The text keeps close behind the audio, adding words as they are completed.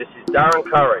This is Darren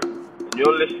Curry, and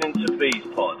you're listening to Bees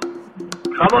Pod.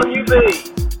 Come on, you bees!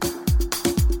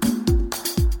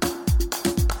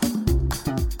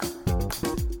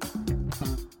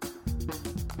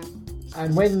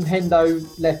 And when Hendo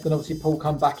left and obviously Paul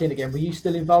come back in again, were you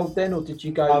still involved then, or did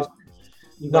you go?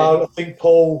 No, I think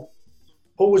Paul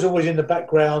was always in the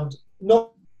background,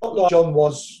 not like John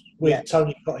was with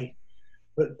Tony Cottee,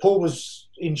 but Paul was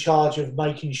in charge of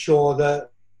making sure that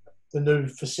the new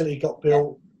facility got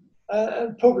built.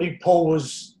 And probably Paul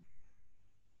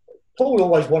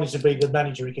always wanted to be the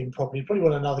manager again, probably. He probably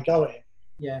wanted another go at it.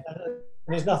 Yeah. And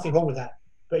there's nothing wrong with that.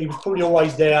 But he was probably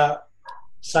always there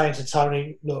saying to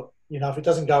Tony, look, if it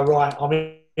doesn't go right, I'm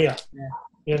here.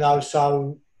 Yeah.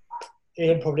 So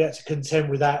Ian probably had to contend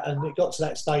with that. And it got to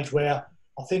that stage where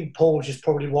I think Paul just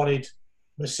probably wanted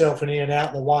myself and Ian out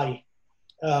of the way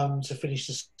to finish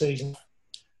the season.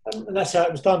 And that's how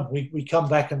it was done. We come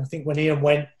back, and I think when Ian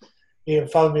went, Ian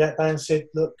phoned me that day and said,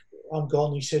 look, I'm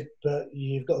gone. He said, but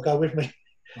you've got to go with me.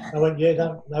 I went,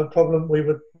 yeah, no problem. We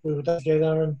were done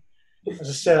together. And as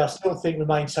I said, I still think the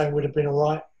main team would have been all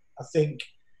right. I think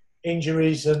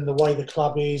injuries and the way the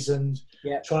club is and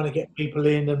trying to get people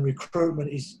in and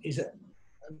recruitment is an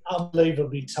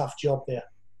unbelievably tough job there,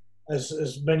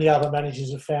 as many other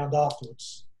managers have found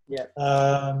afterwards. Yeah.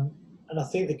 And I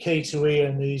think the key to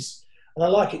Ian is, and I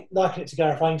liken it to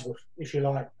Gareth Ainsworth, if you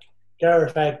like.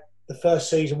 Gareth had the first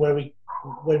season when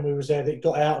we was there, that he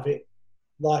got out of it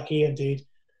like Ian did,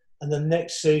 and the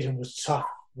next season was tough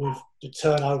with the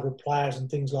turnover of players and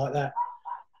things like that.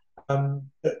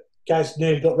 But Gaz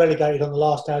nearly got relegated on the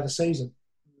last day of the season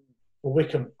for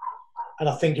Wycombe. And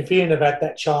I think if Ian had had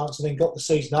that chance and then got the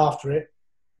season after it,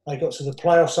 they got to the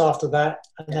playoffs after that,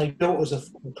 and they built as a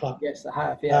football club. Yes, they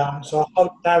have, yeah. So I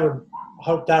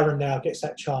hope Darren now gets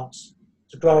that chance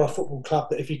to grow a football club,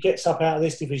 that if he gets up out of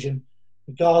this division,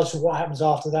 regardless of what happens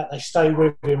after that, they stay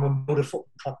with him and build a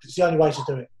football club. It's the only way to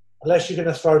do it. Unless you're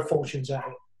going to throw fortunes at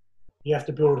it, you have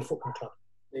to build a football club.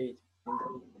 Indeed.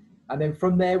 And then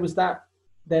from there, was that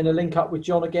then a link up with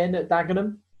John again at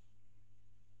Dagenham?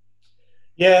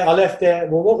 Yeah, I left there.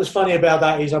 Well, what was funny about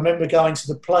that is I remember going to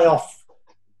the playoff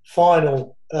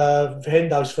final for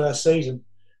Hendo's first season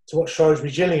to watch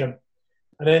Shrewsbury Gillingham.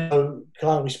 And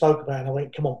then we spoke about it, and I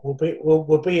went, come on,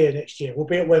 we'll be here next year. We'll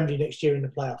be at Wembley next year in the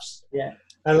playoffs. Yeah.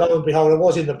 And lo and behold, I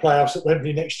was in the playoffs at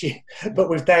Wembley next year, but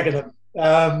with Dagenham.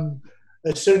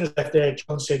 As soon as I left there,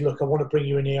 John said, look, I want to bring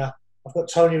you in here. I've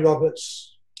got Tony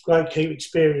Roberts, great keep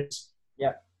experience.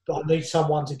 Yeah. But I need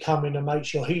someone to come in and make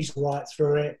sure he's right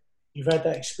through it. You've had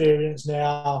that experience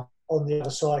now on the other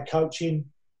side coaching.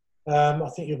 I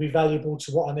think you'll be valuable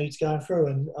to what I need to go through.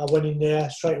 And I went in there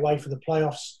straight away for the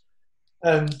playoffs.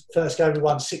 And first game we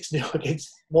won 6-0 against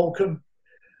Morecambe.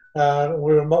 We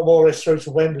were more or less through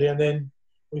to Wembley, and then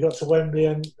we got to Wembley,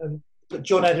 and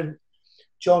John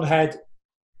had,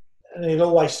 and he'll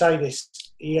always say this,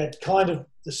 he had kind of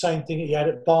the same thing that he had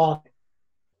at Barnet,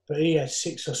 but he had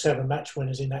 6 or 7 match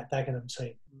winners in that Dagenham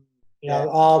team.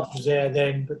 Arbs was there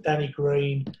then, but Danny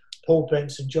Green, Paul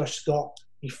Benson, Josh Scott.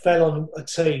 He fell on a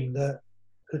team that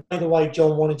could play the way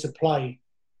John wanted to play,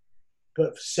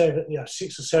 but 6 or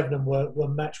 7 of them were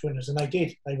match winners, and they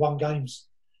did. They won games.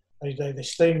 They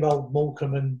steamrolled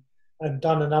Morecambe and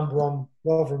done a number on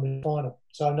Rotherham in the final.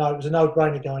 So no, it was a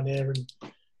no-brainer going there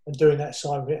and doing that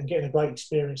side of it and getting a great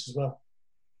experience as well.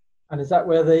 And is that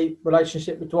where the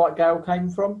relationship with Dwight Gale came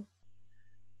from?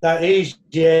 That is,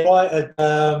 yeah.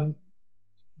 Dwight,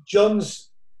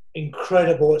 John's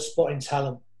incredible at spotting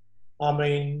talent. I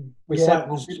mean, we said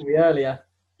earlier.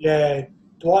 Yeah,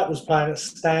 Dwight was playing at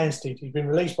Stansted. He'd been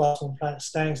released by someone playing at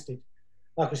Stansted.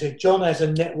 Like I said, John has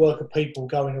a network of people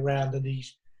going around, and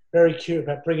he's very cute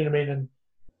about bringing them in. And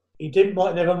he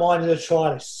never minded a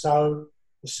trialist. So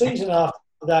the season after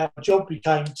that, my job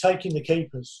became taking the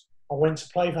keepers. I went to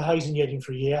play for Hayes and Yedding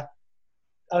for a year.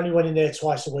 Only went in there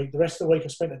twice a week. The rest of the week I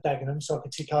spent at Dagenham, so I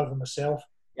could tick over myself.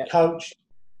 Yep. Coached.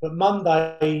 But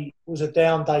Monday was a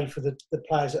down day for the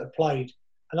players that had played.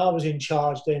 And I was in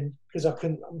charge then, because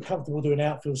I'm comfortable doing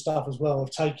outfield stuff as well,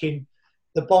 of taking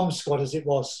the bomb squad as it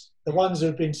was, the ones who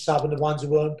had been sub and the ones who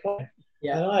weren't playing.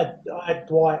 Yeah. And I had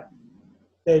Dwight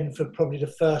then for probably the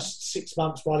first 6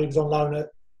 months while he was on loan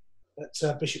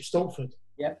at Bishop Stortford.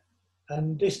 Yeah.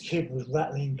 And this kid was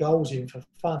rattling goals in for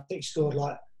fun. He scored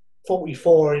like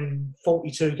 44 in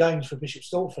 42 games for Bishop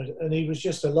Stortford, and he was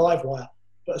just a live wire,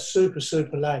 but a super,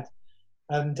 super lad.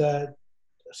 And I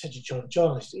said to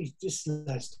John, this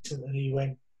lad's decent. And he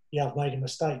went, yeah, I've made a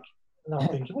mistake. And I'm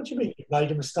thinking, what do you mean you've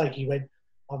made a mistake? He went,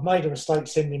 I've made a mistake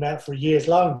sending him out for a year's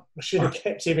loan. I should have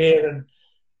kept him here and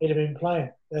he'd have been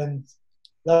playing. And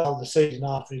the season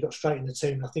after, he got straight in the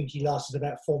team. I think he lasted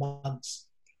about 4 months.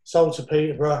 Sold to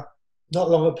Peterborough, not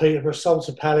long at Peterborough, sold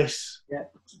to Palace. Yeah.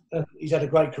 And he's had a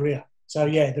great career. So,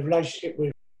 yeah, the relationship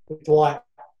with Dwight,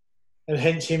 and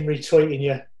hence him retweeting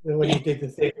you when you did the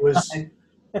thing was...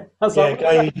 I was like,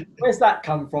 where's that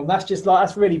come from? That's just like,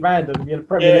 that's really random. You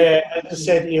know, yeah, as I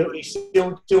said, he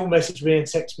still message me and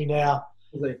text me now.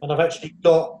 And I've actually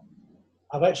got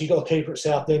a keeper at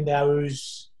Southend now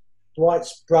who's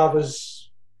Dwight's brother's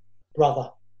brother.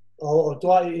 Or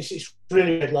Dwight, it's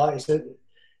really good. Like,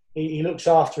 he looks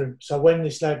after him. So when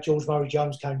this lad George Murray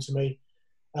Jones came to me,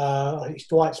 it's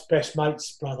Dwight's best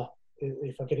mate's brother,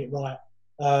 if I get it right.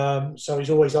 So he's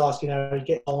always asking how he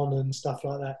gets on and stuff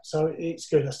like that. So it's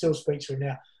good. I still speak to him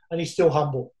now, and he's still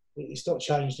humble. It's not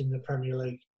changed in the Premier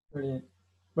League. Brilliant.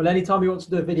 Well, anytime he wants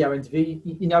to do a video interview,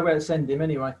 you know where to send him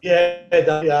anyway. Yeah,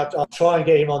 I'll try and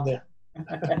get him on there.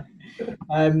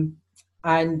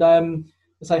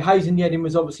 So Hayes in the Edding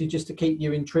was obviously just to keep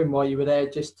you in trim while you were there,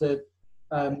 just to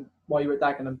while you were at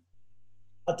Dagenham.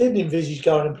 I didn't envisage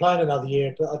going and playing another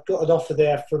year, but I got an offer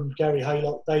there from Gary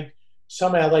Haylock. They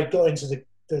got into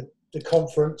the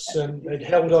conference and they'd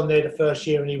held on there the first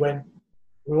year, and he went,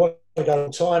 "We want to go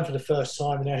on time for the first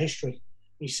time in our history."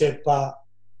 He said, "But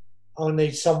I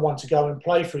need someone to go and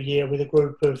play for a year with a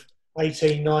group of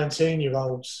 18,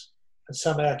 19-year-olds and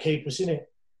somehow keep us in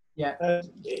it." Yeah.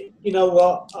 You know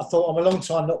what? I thought, I'm a long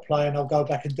time not playing, I'll go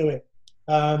back and do it.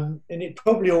 And it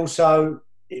probably also,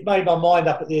 it made my mind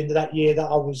up at the end of that year that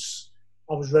I was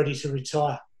ready to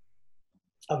retire.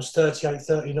 I was 38,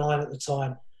 39 at the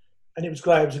time. And it was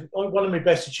great. It was one of my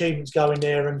best achievements going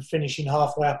there and finishing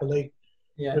halfway up a league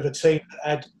with a team that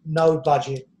had no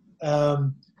budget.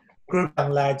 Group of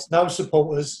young lads, no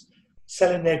supporters,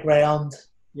 selling their ground.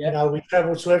 Yeah. You know, we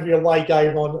travelled to every away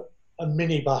game on a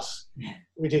minibus.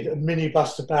 We did a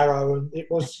minibus to Barrow, and there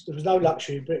was no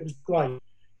luxury, but it was great.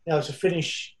 You know, to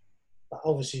finish,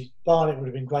 obviously Barnet would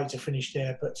have been great to finish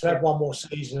there, but to have one more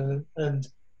season, and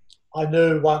I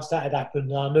knew once that had happened,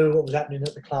 and I knew what was happening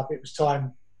at the club, it was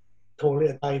time to call it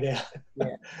a day there.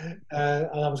 Yeah.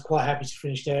 And I was quite happy to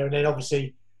finish there, and then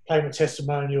obviously came a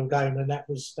testimonial game, and that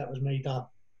was me done.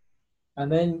 And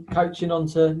then coaching on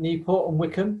to Newport and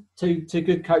Wickham, two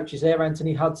good coaches there,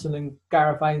 Anthony Hudson and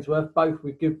Gareth Ainsworth, both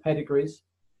with good pedigrees.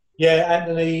 Yeah,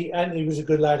 Anthony was a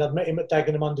good lad. I'd met him at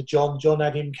Dagenham under John. John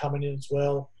had him coming in as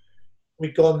well.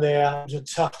 We'd gone there. It was a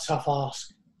tough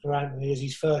ask for Anthony as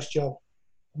his first job.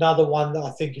 Another one that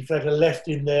I think if they'd have left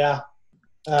him there,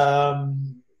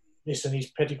 listen,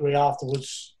 his pedigree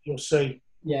afterwards, you'll see.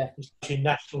 Yeah. He's in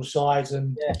national sides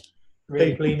and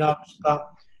people he knows. But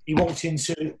he walked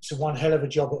into one hell of a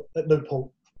job at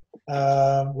Newport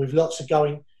with lots of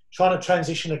trying to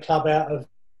transition a club out of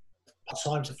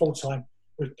part-time to full-time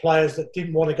with players that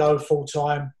didn't want to go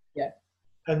full-time. Yeah.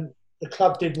 And the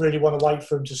club didn't really want to wait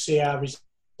for him to see how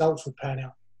results would pan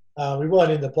out. We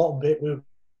weren't in the bottom bit. We were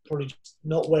probably just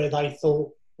not where they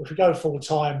thought, if we go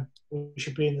full-time, we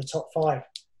should be in the top 5.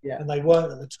 Yeah. And they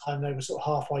weren't at the time. They were sort of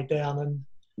halfway down, and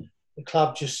the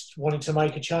club just wanted to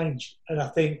make a change. And I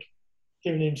think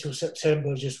giving him till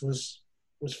September just was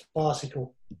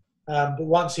farcical. But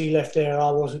once he left there,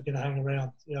 I wasn't going to hang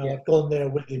around. You know, I'd gone there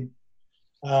with him.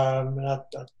 And I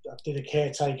did a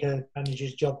caretaker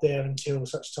manager's job there until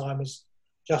such time as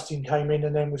Justin came in,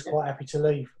 and then was quite happy to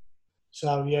leave.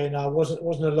 So, it wasn't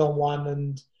a long one,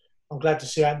 and I'm glad to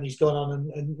see Anthony's gone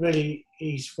on and really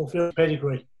he's fulfilled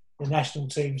pedigree. The national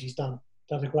teams he's done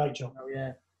a great job. Oh,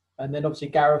 yeah. And then obviously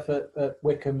Gareth at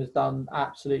Wickham has done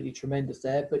absolutely tremendous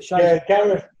there. But shows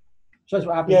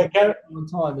what happens on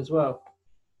time as well.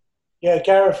 Yeah,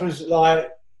 Gareth was like,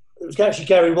 it was actually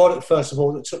Gary Waddock first of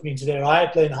all that took me into there. I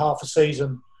had then half a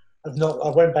season I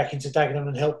went back into Dagenham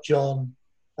and helped John.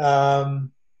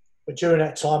 But during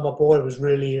that time my boy was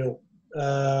really ill.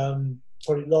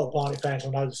 Probably a lot of Barnet fans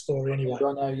will know the story anyway.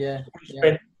 I know, yeah.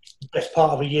 Spent the best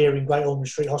part of a year in Great Ormond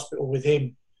Street Hospital with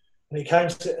him. And it came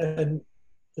to, and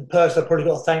the person I've probably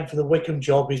got to thank for the Wickham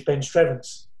job is Ben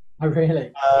Strevens. Oh,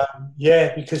 really?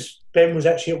 Yeah, because Ben was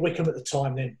actually at Wickham at the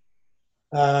time then.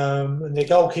 And the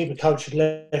goalkeeper coach had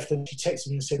left, and she texted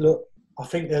me and said, "Look, I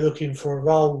think they're looking for a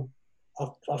role.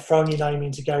 I've thrown your name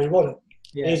into Gary Waddock.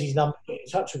 Yeah. Here's his number, get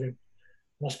in touch with him."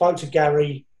 And I spoke to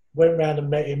Gary, went round and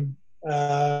met him.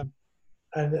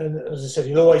 And as I said,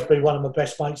 he'll always be one of my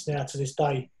best mates now to this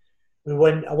day. I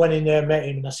went in there, met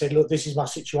him, and I said, "Look, this is my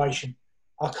situation.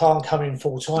 I can't come in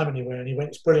full-time anywhere." And he went,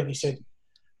 "It's brilliant." He said,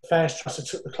 "The Fans Trust have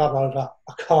took the club over.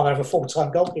 I can't have a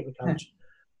full-time goalkeeper coach."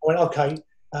 I went, "Okay."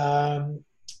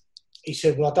 He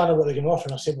said, "Well, I don't know what they're going to offer."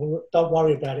 And I said, "Well, don't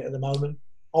worry about it at the moment.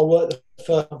 I'll work the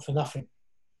first month for nothing."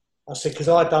 I said, because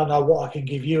I don't know what I can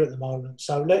give you at the moment.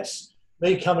 So let's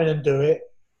me come in and do it.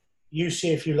 You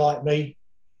see if you like me.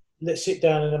 Let's sit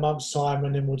down in a month's time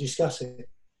and then we'll discuss it.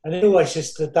 And it always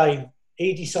says the day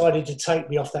he decided to take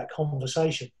me off that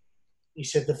conversation. He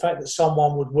said the fact that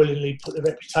someone would willingly put their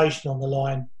reputation on the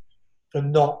line for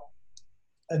not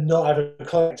have a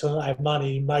contract or not have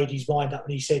money, he made his mind up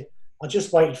and he said, I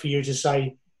just waited for you to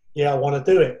say, yeah, I want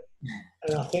to do it.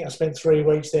 And I think I spent 3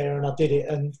 weeks there and I did it.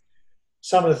 And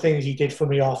some of the things he did for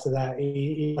me after that,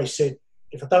 he always said,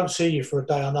 if I don't see you for a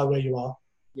day, I know where you are.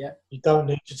 Yeah. You don't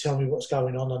need to tell me what's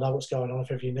going on. I know what's going on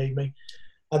if ever you need me.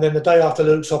 And then the day after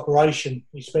Luke's operation,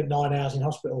 he spent 9 hours in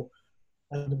hospital.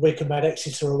 And Wycombe had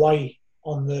Exeter away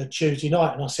on the Tuesday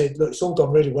night. And I said, look, it's all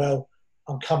gone really well.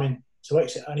 I'm coming to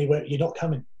Exeter. And he went, you're not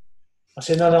coming? I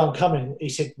said, no, I'm coming. He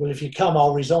said, well, if you come,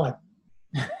 I'll resign.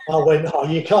 I went, oh,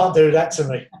 you can't do that to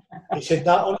me. He said,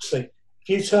 no, honestly, if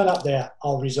you turn up there,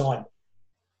 I'll resign.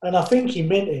 And I think he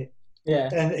meant it. Yeah.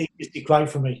 And he did great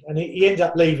for me. And he ended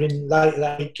up leaving later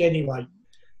that week anyway,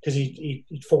 because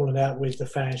he'd fallen out with the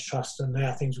Fans Trust and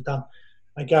how things were done.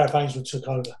 And Gareth Ainsworth took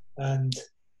over. And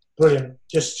brilliant.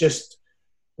 Just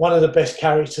one of the best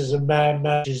characters and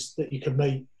managers that you could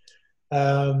meet,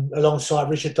 alongside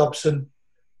Richard Dobson,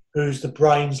 who's the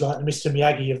brains, like Mr.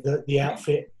 Miyagi of the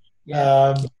outfit.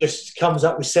 Yeah. Just comes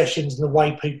up with sessions and the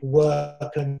way people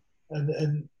work and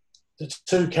the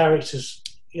two characters,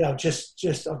 you know, just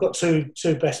I've got two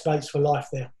best mates for life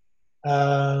there.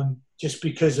 Just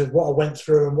because of what I went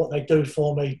through and what they do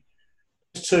for me.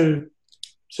 Two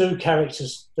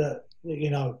characters that,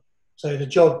 you know, so the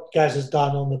job Gaz has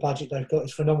done on the budget they've got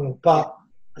is phenomenal. But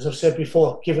as I've said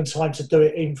before, given time to do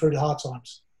it even through the hard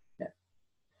times. Yeah.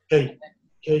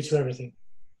 Key to everything.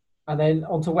 And then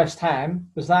on to West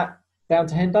Ham. Was that down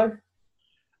to Hendo?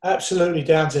 Absolutely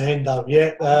down to Hendo,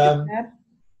 yeah.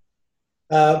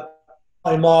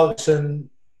 Martin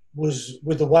was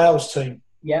with the Wales team.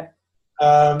 Yeah.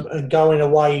 And going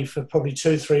away for probably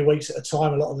 2-3 weeks at a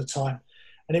time, a lot of the time.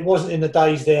 And it wasn't in the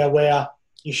days there where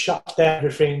you shut down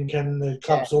everything and the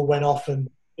clubs all went off, and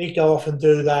he'd go off and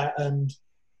do that. And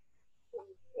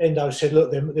Endo said,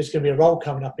 look, there's going to be a role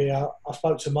coming up here. I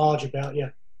spoke to Marge about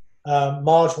you.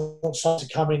 Marge wants someone to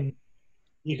come in.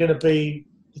 You're going to be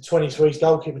the 23's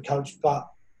goalkeeper coach, but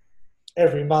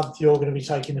every month you're going to be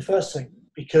taking the first team,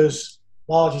 because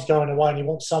Marge is going away and he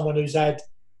wants someone who's had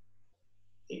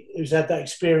that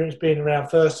experience being around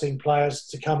first team players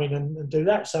to come in and do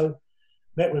that. So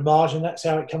met with Marge and that's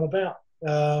how it came about.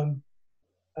 And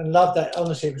loved that.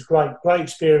 Honestly, it was great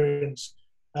experience.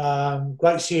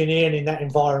 Great seeing Ian in that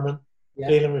environment,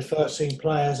 dealing with first team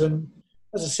players. And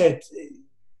as I said,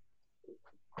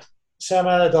 Sam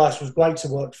Allardyce was great to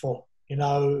work for. You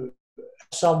know,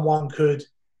 someone could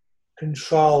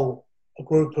control a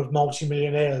group of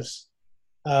multi-millionaires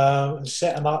and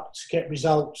set them up to get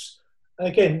results. And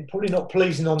again, probably not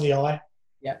pleasing on the eye,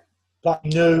 but he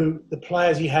knew the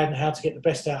players he had and how to get the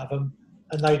best out of them,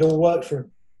 and they'd all work for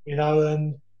him. You know,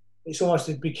 and it's almost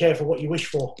to be careful what you wish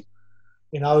for.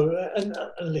 You know, and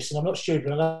listen, I'm not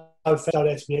stupid. I know fans are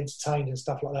there to be entertained and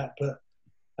stuff like that, but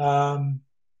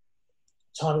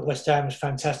time at West Ham was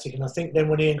fantastic. And I think then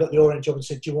when Ian got the Orient job and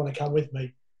said, do you want to come with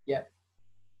me? Yeah.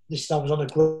 Listen, I was on a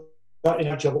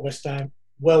great job at West Ham,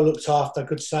 well looked after,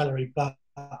 good salary, but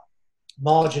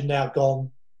margin now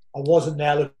gone. I wasn't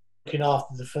now looking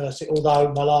after the first team,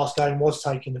 although my last game was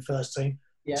taking the first team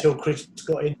until Chris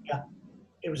got in here.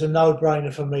 It was a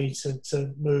no-brainer for me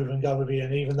to move and go with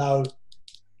Ian, even though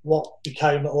what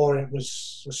became at Orient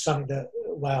was something that,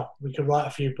 wow, we could write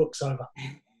a few books over.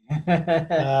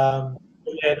 I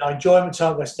enjoyed my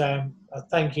time at West Ham. I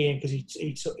thank Ian because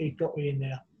he got me in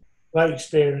there. Great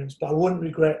experience, but I wouldn't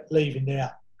regret leaving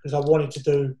there because I wanted to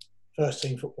do first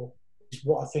team football. It's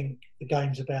what I think the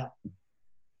game's about.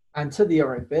 And to the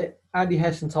Orient bit, Andy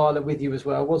Hessenthaler with you as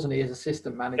well, wasn't he, as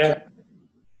assistant manager? Yeah.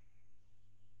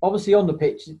 Obviously on the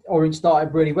pitch, Orient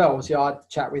started really well. Obviously I had a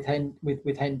chat with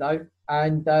Hendo.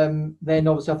 And then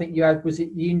obviously I think you had, was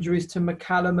it the injuries to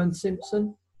McCallum and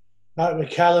Simpson? No,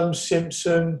 McCallum,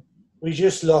 Simpson. We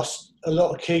just lost a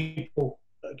lot of key people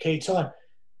at a key time.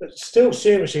 But still,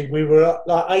 seriously, we were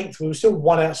like 8th. We were still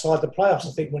one outside the playoffs,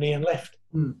 I think, when Ian left.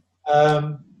 And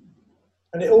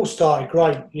it all started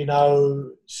great. You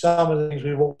know, some of the things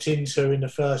we walked into in the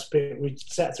first bit, we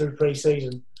sat through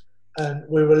pre-season and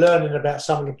we were learning about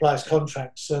some of the players'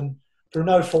 contracts. And through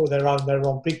no fault of their own, they were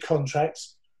on big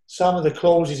contracts. Some of the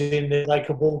clauses in there, they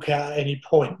could walk out at any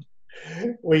point.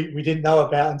 We didn't know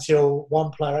about until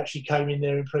one player actually came in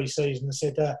there in pre-season and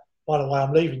said, by the way,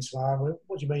 I'm leaving tomorrow. I went,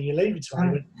 what do you mean you're leaving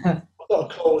tomorrow? I've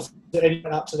got a clause that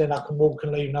anyone up to then I can walk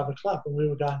and leave another club. And we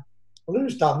were going, well,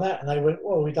 who's done that? And they went,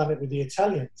 well, we've done it with the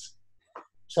Italians.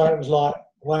 So it was like,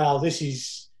 wow, this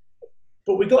is...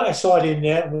 But we got our side in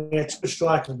there, and we had 2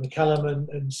 strikers, McCallum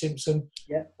and Simpson.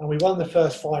 Yeah. And we won the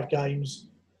first 5 games.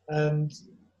 And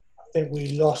I think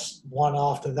we lost one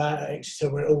after that at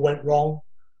Exeter where it all went wrong.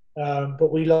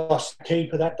 But we lost the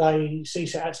keeper that day.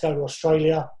 Cesar had to go to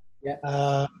Australia. Yeah.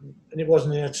 And it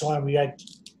wasn't in a time we had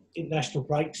international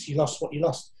breaks. You lost what you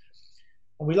lost.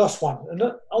 And we lost one. And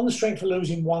on the strength of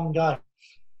losing one game,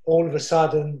 all of a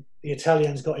sudden the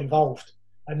Italians got involved.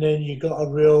 And then you got a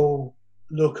real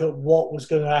look at what was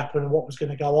going to happen and what was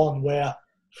going to go on, where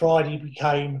Friday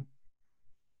became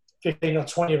 15 or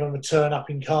 20 of them would turn up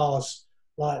in cars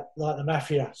like the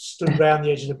mafia, stood around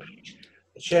the edge of the pitch.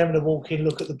 The chairman would walk in,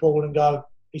 look at the ball and go,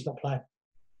 he's not playing.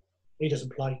 He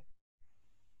doesn't play.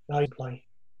 No, he play.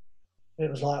 And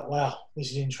it was like, wow,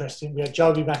 this is interesting. We had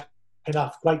Joby back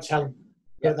enough, great talent,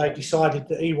 but they decided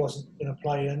that he wasn't going to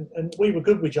play. And we were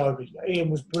good with Joby. Ian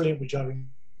was brilliant with Joby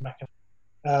McAnally.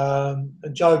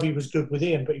 And Joby was good with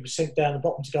Ian, but he was sent down the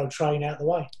bottom to go train out the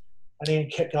way. And Ian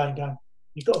kept going,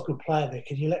 you've got a good player there,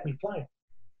 can you let me play?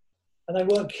 And they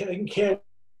didn't care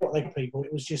what they people.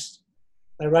 It was just,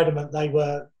 they were adamant they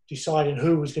were deciding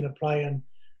who was going to play. And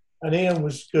Ian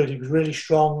was good, he was really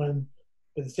strong.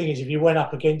 But the thing is, if you went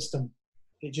up against them,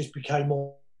 it just became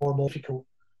more and more difficult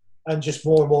and just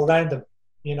more and more random,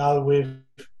 with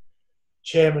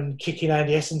chairman kicking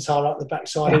Andy Essenthaler up the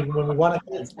backside even when we won it.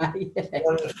 We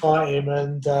wanted to fight him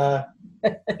and,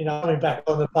 coming back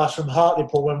on the bus from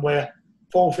Hartlepool when we're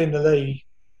 4th in the league,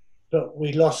 but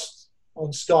we lost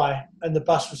on Sky and the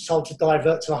bus was told to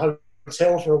divert to a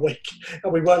hotel for a week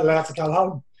and we weren't allowed to go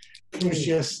home. It was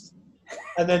just...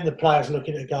 And then the players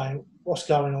looking at it going, what's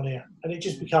going on here? And it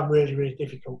just become really, really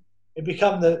difficult. It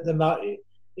become it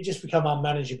just become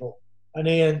unmanageable. And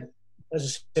Ian,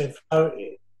 as I said,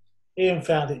 Ian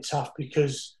found it tough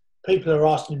because people are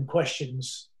asking him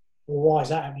questions. Well, why is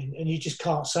that happening? And you just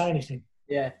can't say anything.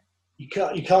 Yeah. You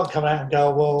can't come out and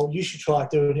go, well, you should try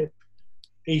doing it.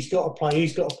 He's got to play.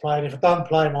 And if I don't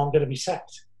play him, I'm going to be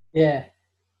sacked. Yeah.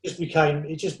 It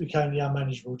just became the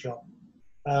unmanageable job.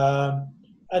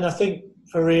 And I think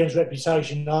for Ian's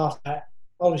reputation after that,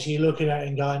 obviously you're looking at it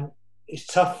and going, it's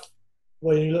tough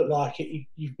when you look like it,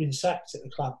 you've been sacked at the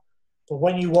club. But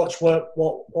when you watch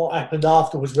what happened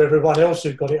afterwards, with everyone else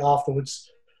who got it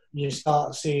afterwards, you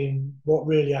start seeing what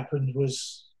really happened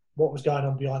was what was going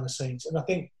on behind the scenes. And I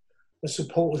think the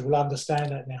supporters will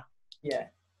understand that now. Yeah.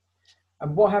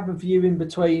 And what happened for you in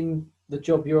between the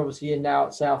job you're obviously in now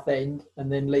at Southend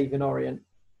and then leaving Orient?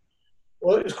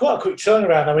 Well, it was quite a quick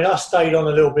turnaround. I mean, I stayed on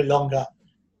a little bit longer.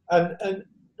 And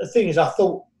the thing is, I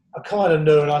thought, I kind of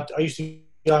knew, and I used to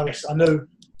go, I knew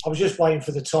I was just waiting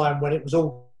for the time when it was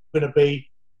all going to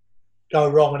go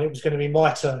wrong and it was going to be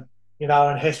my turn,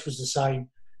 and Hess was the same.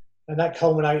 And that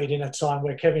culminated in a time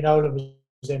where Kevin Olam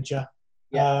was injured.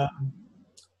 Yeah.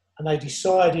 And they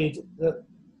decided that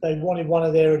they wanted one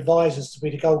of their advisors to be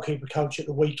the goalkeeper coach at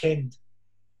the weekend.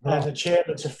 Oh. And the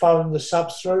chairman to phone the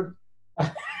subs through.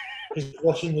 He's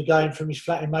watching the game from his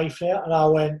flat in Mayfair. And I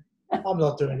went, I'm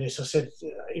not doing this. I said,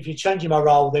 if you're changing my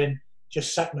role, then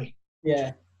just sack me. Yeah.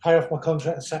 Just pay off my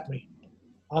contract and sack me.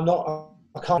 I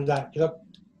can't do that. Because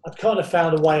I'd kind of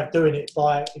found a way of doing it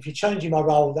by, if you're changing my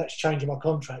role, that's changing my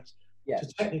contract. Yeah. So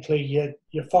technically,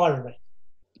 you're firing me.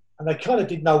 And they kind of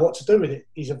didn't know what to do with it.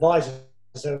 These advisors,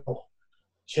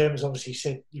 chairman's obviously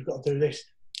said, you've got to do this.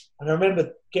 And I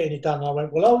remember getting it done. And I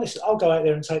went, well, I'll go out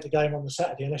there and take the game on the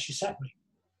Saturday unless you sack me.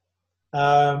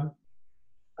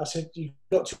 I said, you've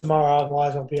got to tomorrow,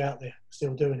 otherwise I'll be out there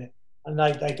still doing it. And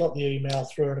they got the email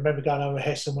through. And I remember going over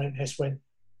Hess and Hess went,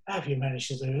 how have you managed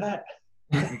to do that?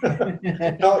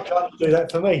 can't do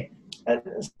that for me. And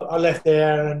I left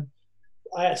there and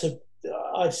I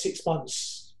had 6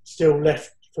 months still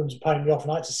left from paying me off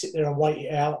and I had to sit there and wait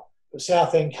it out. But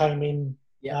Southend came in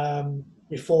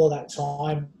before that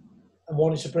time and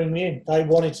wanted to bring me in.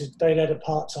 They'd had a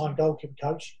part-time goalkeeper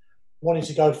coach, wanted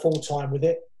to go full-time with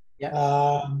it. Yeah.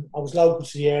 I was local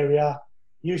to the area.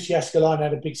 UC Ascalon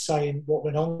had a big say in what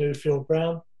went on with Phil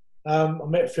Brown. I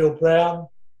met Phil Brown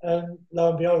and lo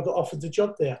and behold, I got offered the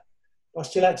job there. But I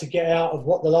still had to get out of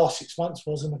what the last 6 months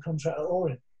was in my contract at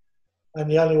Orient. And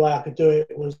the only way I could do it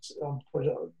was, I'm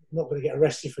not going to get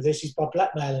arrested for this, is by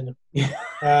blackmailing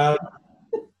them.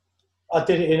 I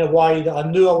did it in a way that I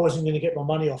knew I wasn't going to get my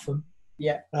money off them.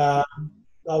 Yeah. I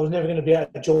was never going to be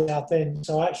able to join Southend.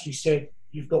 So I actually said,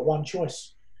 you've got one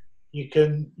choice. You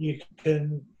can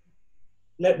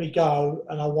let me go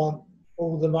and I want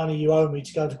all the money you owe me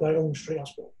to go to Great Ormond Street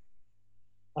Hospital.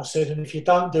 I said, and if you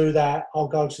don't do that, I'll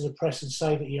go to the press and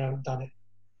say that you haven't done it.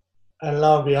 And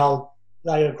lo and behold,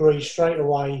 they agreed straight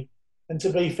away. And to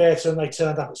be fair to them, they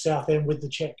turned up at Southend with the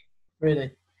cheque.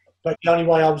 Really? But the only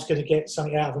way I was going to get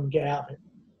something out of them, get out of it.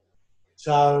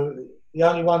 So the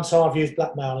only one time I've used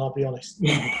blackmail, I'll be honest.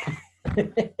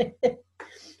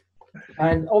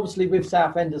 And obviously with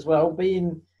Southend as well,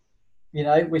 being,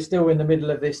 we're still in the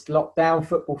middle of this lockdown,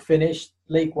 football finished,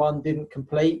 League One didn't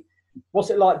complete. What's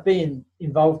it like being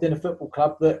involved in a football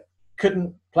club that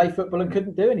couldn't play football and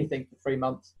couldn't do anything for 3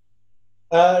 months?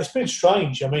 It's been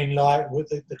strange. I mean, like with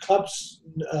the clubs,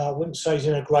 I wouldn't say is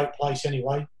in a great place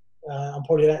anyway. I'm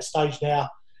probably at that stage now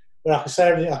where I can say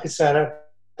everything I could say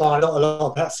about a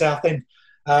lot about Southend.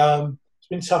 It's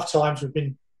been tough times. We've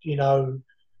been,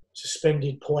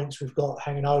 suspended points we've got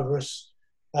hanging over us.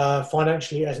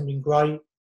 Financially, it hasn't been great,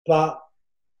 but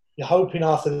you're hoping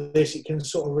after this it can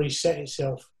sort of reset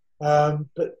itself.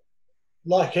 But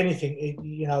like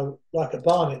anything, like at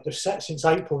Barnet, they've sat since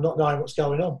April not knowing what's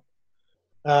going on.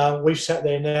 We've sat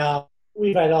there now.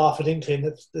 We've had half an inkling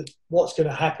that what's going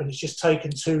to happen. It's just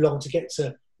taken too long to get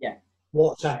to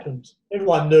what's happened.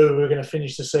 Everyone knew we were going to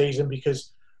finish the season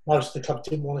because most of the club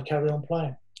didn't want to carry on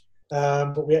playing.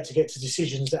 But we had to get to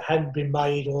decisions that hadn't been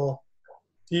made, or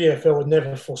the EFL had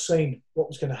never foreseen what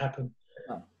was going to happen.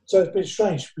 Oh. So it's been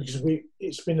strange because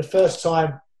it's been the first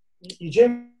time. You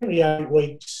generally have 8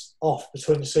 weeks off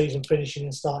between the season finishing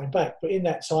and starting back. But in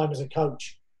that time as a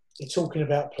coach, you're talking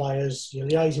about players, you're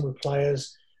liaising with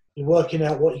players, you're working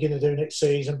out what you're going to do next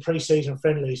season, pre-season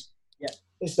friendlies. Yeah.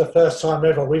 It's the first time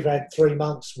ever we've had 3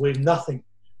 months with nothing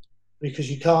because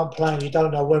you can't play and you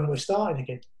don't know when we're starting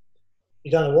again.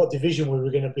 You don't know what division we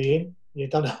were going to be in. You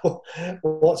don't know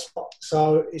what's what.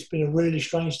 So it's been a really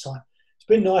strange time. It's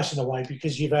been nice in a way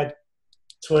because you've had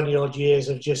 20-odd years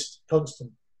of just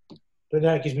constant. But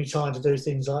now it gives me time to do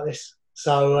things like this.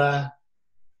 So,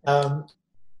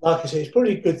 like I said, it's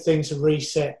probably a good thing to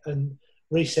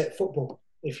reset football,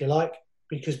 if you like,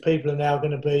 because people are now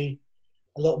going to be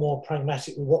a lot more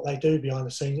pragmatic with what they do behind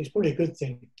the scenes. It's probably a good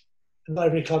thing. And not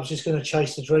every club's just going to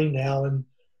chase the dream now, and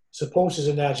supporters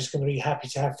are now just going to be happy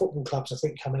to have football clubs, I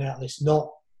think, coming out of this.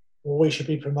 Not, well, we should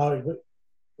be promoted.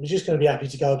 We're just going to be happy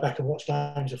to go back and watch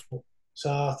games of football. So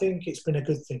I think it's been a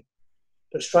good thing,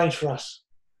 but strange for us.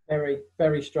 Very,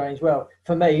 very strange. Well,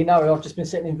 for me, no, I've just been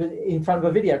sitting in front of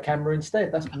a video camera instead.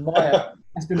 That's been my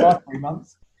 3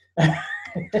 months.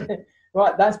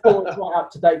 Right, that's brought us right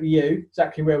up to date with you,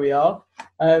 exactly where we are.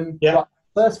 Right,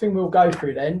 first thing we'll go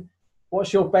through then,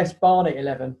 what's your best Barnet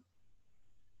 11?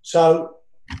 So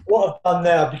what I've done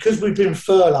now, because we've been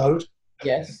furloughed.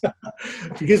 Yes.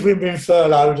 Because we've been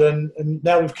furloughed and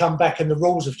now we've come back and the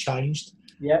rules have changed.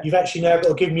 Yeah. You've actually now got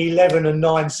to give me 11 and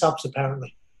 9 subs,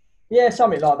 apparently. Yeah,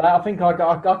 something like that. I think I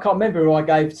can't remember who I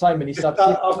gave so many subs.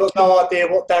 I've got no idea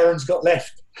what Darren's got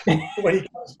left when he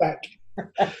comes back.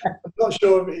 I'm not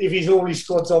sure if he's all his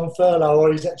squad's on furlough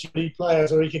or he's actually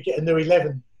players, or he could get a new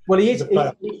 11. Well, he is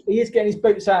getting his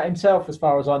boots out himself, as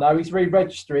far as I know. He's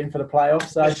re-registering for the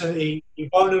playoffs. So he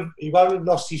won't have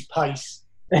lost his pace.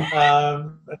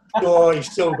 I'm sure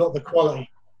he's still got the quality.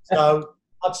 So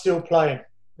I'd still play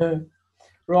him.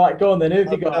 Right, go on then. Who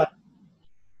have you got?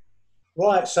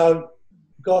 Right, so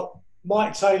got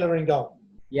Mike Taylor in goal.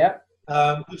 Yep.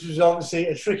 Which was obviously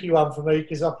a tricky one for me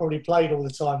because I probably played all the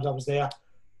times I was there.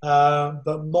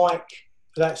 But Mike,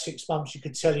 for that 6 months, you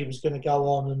could tell he was going to go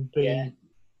on and be a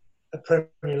Premier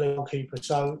League goalkeeper.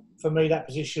 So for me, that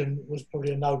position was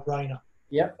probably a no-brainer.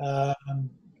 Yep.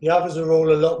 The others are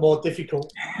all a lot more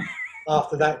difficult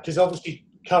after that because obviously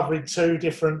covering 2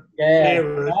 different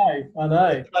eras. I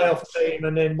know. Playoff team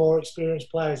and then more experienced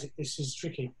players. This is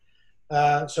tricky.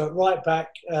 So right back,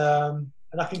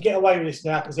 and I can get away with this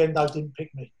now because Endo didn't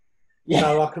pick me. Yeah.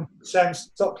 So I can put Sam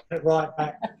Stockton at right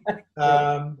back.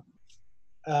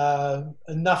 And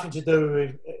nothing to do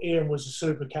with Ian was a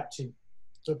super captain,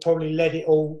 but probably led it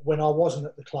all when I wasn't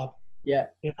at the club. Yeah.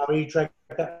 He dragged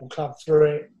that club through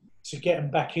it to get them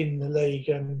back in the league.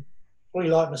 And probably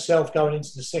like myself going into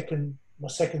my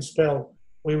second spell,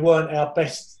 we weren't our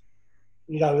best.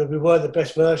 We weren't the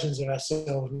best versions of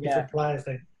ourselves with different players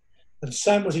then. And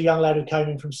Sam was a young lad who came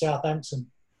in from Southampton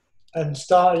and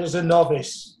started as a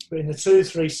novice, but in the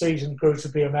 2-3 seasons grew to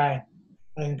be a man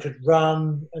and could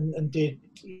run and did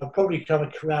probably become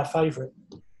a crowd favourite.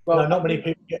 Well, not many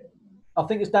people get. I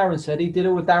think as Darren said, he did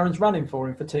all of Darren's running for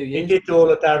him for 2 years. He did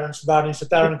all of Darren's running, so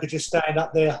Darren could just stand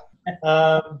up there.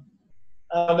 Like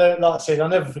I said, I'll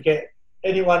never forget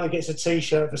anyone that gets a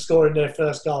T-shirt for scoring their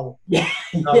first goal. Yeah.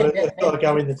 They've got to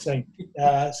go in the team.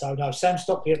 So no, Sam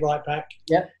Stockton at right back.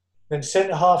 Yeah. Then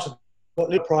centre half, got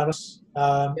Lee Primus,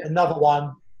 another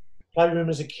one, played with him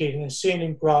as a kid, and then seeing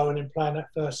him grow and then playing that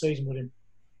first season with him.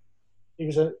 he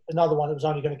was another one that was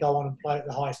only going to go on and play at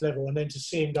the highest level, and then to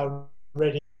see him go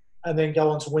Reading and then go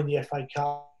on to win the FA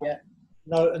Cup. Yeah.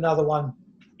 No, another one.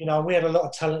 You know, we had a lot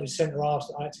of talented centre halves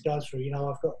that I had to go through. You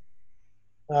know, I've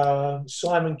got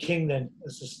Simon King then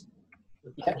as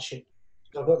the partnership.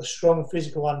 So I've got the strong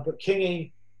physical one, but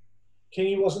Kingy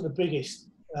wasn't the biggest.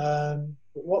 But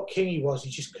what Kingy was, he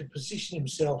just could position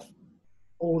himself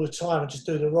all the time and just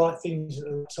do the right things at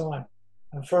the right time.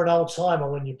 And for an old timer,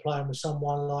 when you're playing with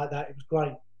someone like that, it was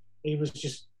great. He was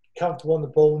just comfortable on the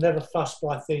ball, never fussed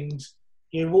by things.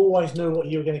 You always knew what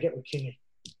you were going to get with Kingy.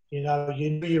 You know,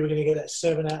 you knew you were going to get that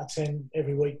 7 out of 10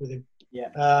 every week with him.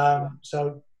 Yeah.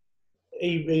 So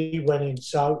he went in.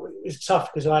 So it was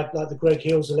tough because I had like the Greg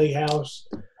Hills, the Lee Howes,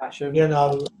 Passion. you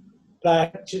know,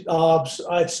 Arbs.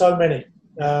 I had so many.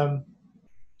 The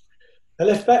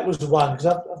left back was the one because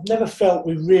I've never felt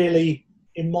we really,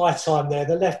 in my time there,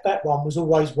 the left back one was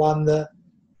always one that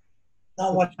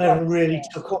no one ever really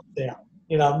took up there.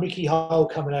 You know, Mickey Hull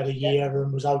coming out a year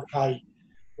and was okay.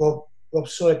 Rob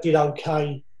Sawyer did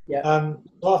okay. Yeah.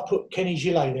 I've put Kenny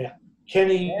Gillet there.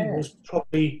 Kenny was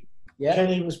probably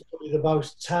the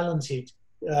most talented.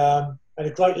 Had a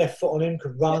great left foot on him,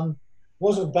 could run.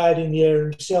 Wasn't bad in the air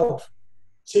himself.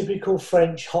 Typical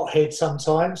French hothead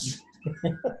sometimes.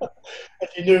 And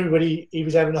you knew when he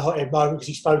was having a hothead moment because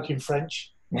he spoke in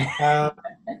French. I've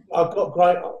got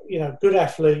great, you know, good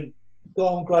athlete.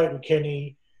 Got on great with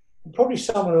Kenny. Probably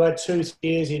someone who had 2-3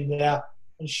 years in there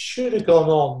and should have gone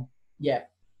on. Yeah.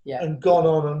 And gone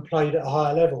on and played at a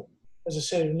higher level. As I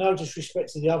said, with no disrespect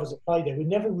to the others that played there, we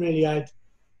never really had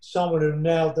someone who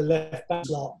nailed the left back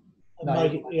slot and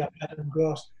made it better than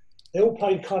grass. They all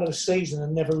played kind of a season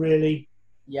and never really,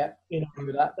 you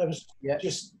know, that was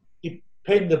just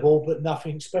dependable but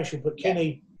nothing special. But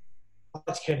Kenny,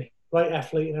 that's Kenny, great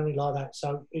athlete and everything like that.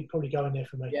 So he'd probably go in there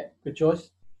for me. Yeah, good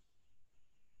choice.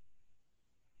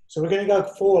 So we're going to go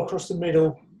 4 across the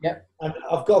middle. Yep. And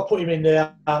I've got to put him in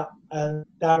there, and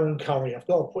Darren Curry. I've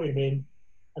got to put him in.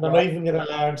 And I'm even going to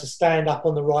allow him to stand up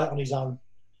on the right on his own.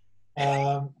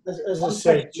 As I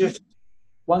said, just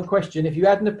one question. If you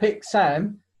hadn't have picked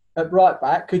Sam at right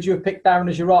back, could you have picked Darren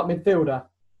as your right midfielder?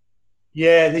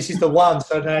 Yeah, this is the one.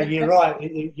 So now you're right.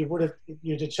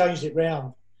 You'd have changed it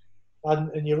round.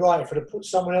 And you're right. If I'd have put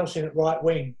someone else in at right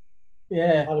wing,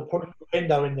 I'd have put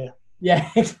Endo in there. Yeah,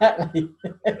 exactly.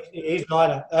 He's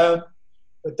neither.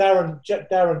 But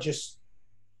Darren just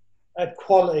had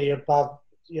quality above,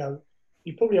 you know,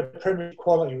 he probably had Premier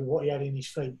quality with what he had in his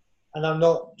feet. And I'm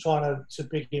not trying to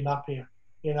big him up here.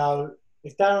 You know,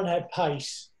 if Darren had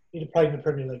pace, he'd have played in the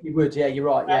Premier League. He would, yeah, you're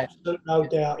right, yeah. Absolute no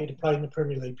doubt he'd have played in the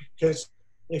Premier League because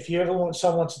if you ever want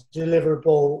someone to deliver a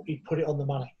ball, he'd put it on the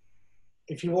money.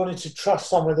 If you wanted to trust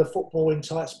someone with the football in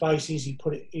tight spaces, he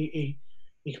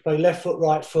could play left foot,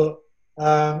 right foot.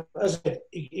 As I said,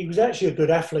 he was actually a good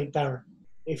athlete, Darren.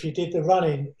 If you did the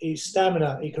running, his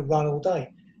stamina, he could run all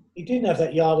day. He didn't have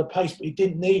that yard of pace, but he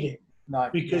didn't need it. No.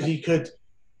 Because he could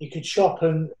chop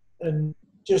and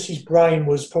just his brain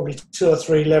was probably 2 or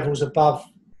 3 levels above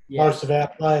most of our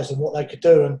players and what they could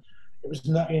do. And it was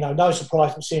no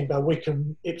surprise to see him go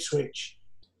Wycombe, Ipswich.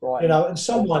 Right. You know, and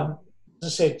someone,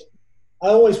 as I said, I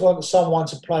always want someone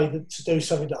to to do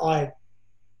something that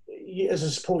as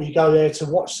a supporter, you go there to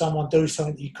watch someone do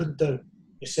something that you couldn't do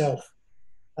yourself.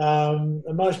 And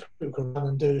most people can run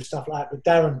and do stuff like that. But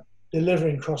Darren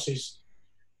delivering crosses,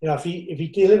 you know, if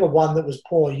he delivered one that was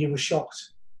poor, you were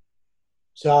shocked.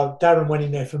 So Darren went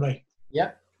in there for me.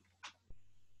 Yep.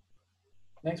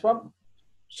 Next one.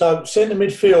 So centre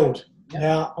midfield. Yep.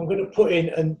 Now I'm going to put in,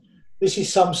 and this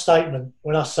is some statement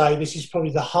when I say this is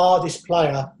probably the hardest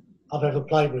player I've ever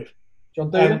played with.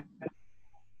 John Doolan.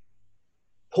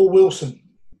 Paul Wilson.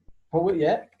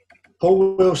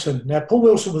 Paul Wilson. Now, Paul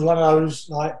Wilson was one of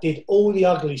those, did all the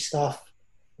ugly stuff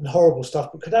and horrible stuff,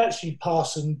 but could actually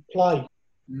pass and play.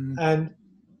 And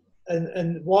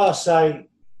why I say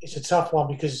it's a tough one,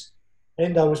 because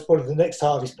Endo was probably the next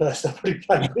hardest person I probably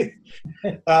played with.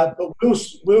 But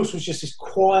Wilson was just this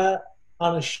quiet,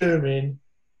 unassuming,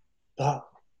 but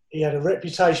he had a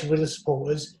reputation with the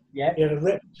supporters. Yeah. He had a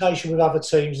reputation with other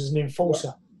teams as an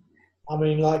enforcer. I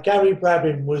mean, Gary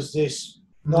Brabham was this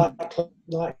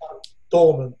like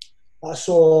doorman I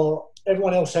saw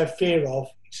everyone else had fear of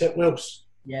except Wills.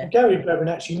 Yeah. And Gary Brabham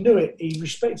actually knew it. He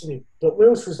respected him. But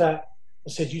Wills was that,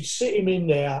 I said, you'd sit him in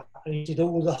there and he did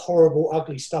all the horrible,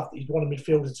 ugly stuff that you'd want a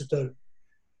midfielder to do.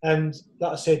 And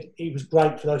like I said, he was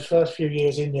great for those first few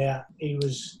years in there. He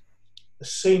was the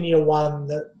senior one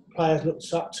that players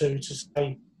looked up to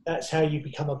say, that's how you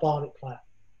become a Barnet player.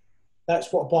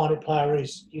 That's what a Barnet player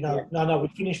is. You know, no, we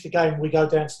finish the game, we go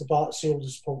down to the bar to see all the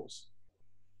supporters.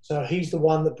 So he's the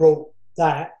one that brought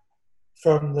that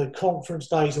from the conference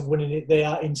days of winning it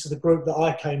there into the group that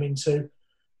I came into,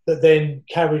 that then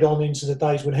carried on into the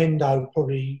days when Hendo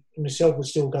probably himself would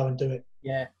still go and do it.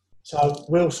 Yeah. So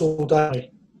Will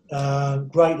Saldani,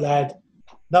 great lad,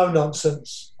 no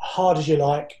nonsense, hard as you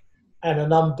like, and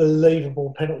an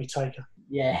unbelievable penalty taker.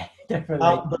 Yeah, definitely.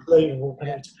 Unbelievable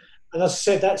penalty. Yeah. And as I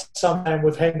said, that's somehow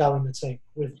with Hendo in the team,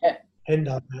 with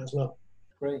Hendo now as well.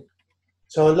 Great.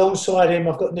 So alongside him,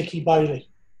 I've got Nicky Bailey.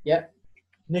 Yep.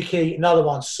 Nicky, another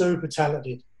one, super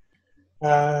talented.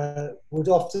 Would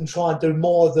often try and do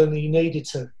more than he needed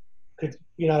to. Could,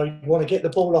 you want to get the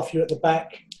ball off you at the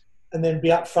back and then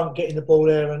be up front getting the ball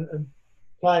there, and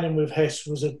playing him with Hess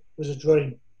was a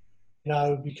dream.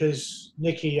 Because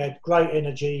Nicky had great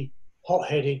energy,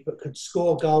 hot-headed, but could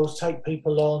score goals, take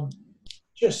people on.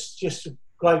 Just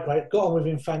great. Got on with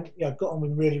him, got on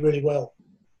with him really, really well.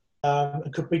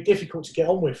 It could be difficult to get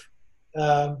on with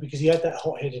because he had that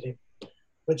hot-headed in,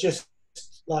 but just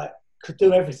could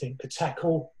do everything. Could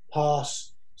tackle,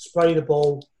 pass, spray the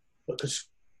ball, but could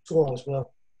score as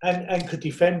well, and could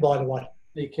defend. By the way,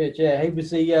 he could. Yeah, he was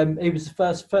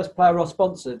the first player I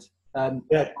sponsored. On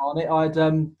it,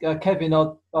 I'd Kevin.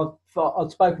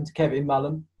 I'd spoken to Kevin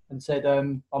Mullen and said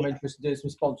I'm interested in doing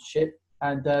some sponsorship,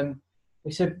 and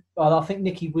he said, I think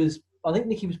Nicky was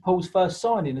Paul's first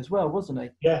signing as well, wasn't he?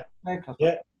 Yeah.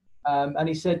 Yeah. And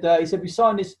he said we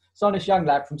signed this young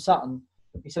lad from Sutton.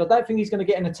 He said, I don't think he's going to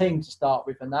get in a team to start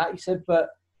with and that. He said, but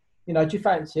do you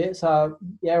fancy it? So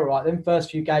yeah, all right. Then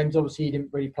first few games, obviously he didn't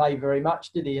really play very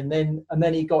much, did he? And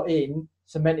then he got in,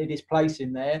 cemented his place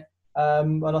in there.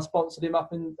 And I sponsored him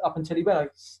up until he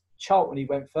went. Charlton he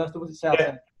went first, or was it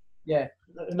Southend? Yeah.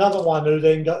 Another one who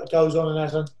then goes on and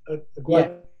has a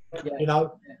great,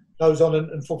 goes on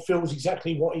and fulfills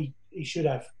exactly what he should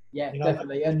have. Yeah,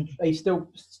 definitely. And he's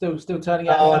still turning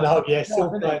out. Oh, I know. Yeah, still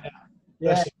playing now.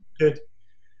 Yeah. That's good.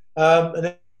 And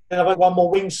then I've got one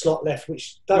more wing slot left,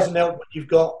 which doesn't help when you've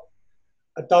got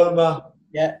Adoma.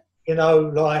 Yeah.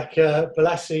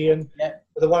 Balassi, and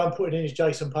the one I'm putting in is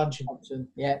Jason Puncheon.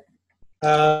 Yeah.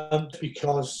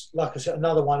 Because, like I said,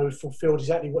 another one who fulfilled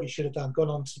exactly what he should have done, gone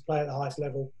on to play at the highest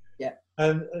level. Yeah.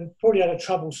 And probably had a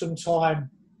troublesome time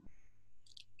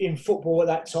in football at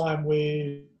that time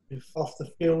with off the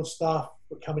field stuff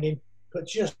coming in, but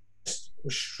just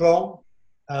was strong.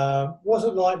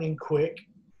 Wasn't lightning quick,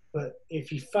 but if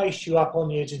he faced you up on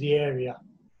the edge of the area,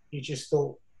 you just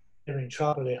thought they're in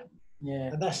trouble here.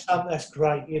 Yeah. And that's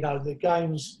great. The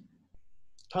games.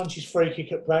 Punches free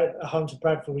kick at home to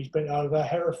Bradford, he's bent over.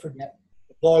 Hereford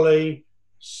volley,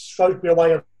 Shrewsbury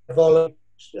away a volley.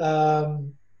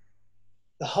 The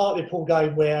Hartlepool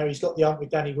game where he's got the ump with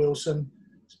Danny Wilson,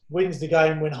 wins the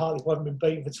game when Hartlepool haven't been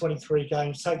beaten for 23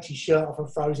 games, takes his shirt off and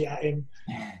throws it at him.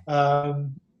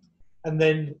 And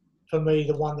then for me,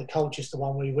 the Colchester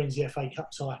one where he wins the FA Cup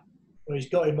tie, where he's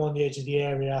got him on the edge of the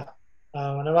area.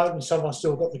 And I'm hoping someone's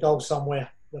still got the goal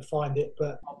somewhere. They'll find it,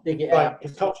 but I'll dig it out.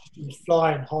 Because Colchester was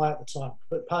flying high at the time,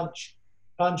 but punch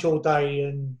all day,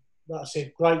 and like I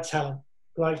said, great talent,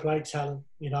 great talent,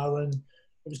 and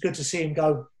it was good to see him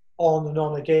go on and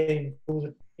on again,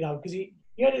 because he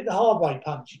had it the hard way.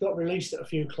 Punch, he got released at a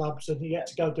few clubs, and he had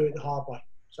to go do it the hard way.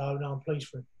 So no, I'm pleased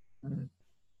for him. Mm-hmm.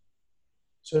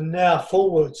 So now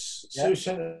forwards, two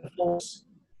centre forwards.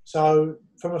 So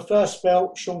from a first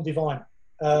spell, Sean Devine.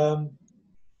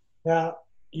 Now,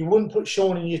 you wouldn't put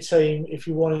Sean in your team if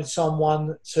you wanted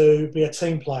someone to be a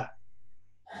team player.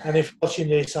 And if watching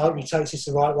this, I hope he takes this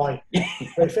the right way.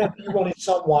 But if you wanted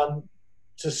someone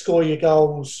to score your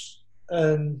goals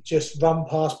and just run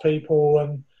past people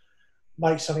and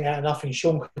make something out of nothing,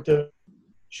 Sean could do it.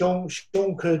 Sean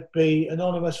could be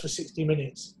anonymous for 60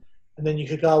 minutes, and then you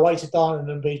could go away to Darton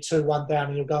and be 2-1 down,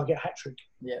 and you'll go and get a hat-trick.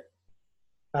 Yeah.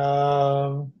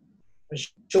 And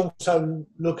Sean also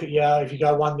look at you if you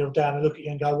go 1-0 down and look at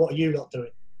you and go, what are you lot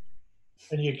doing?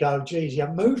 And you go, geez, you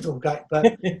haven't moved all game.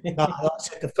 But no, like I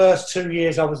said, the first 2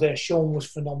 years I was there, Sean was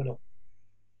phenomenal.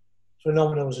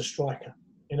 Phenomenal as a striker,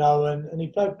 and he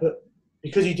played, but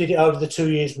because he did it over the 2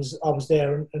 years I was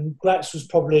there, and Gratz was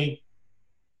probably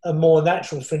a more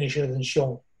natural finisher than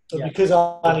Sean. But because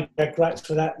I only had Gratz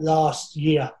for that last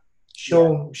year,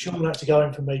 Sean had to go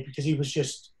in for me because he was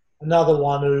just another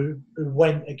one who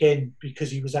went again because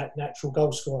he was that natural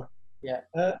goal scorer. Yeah.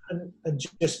 And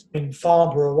just in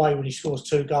Farnborough away when he scores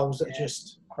 2 goals that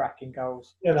just... cracking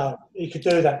goals. He could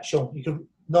do that, Sean. He could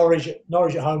Norwich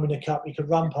at home in the cup. He could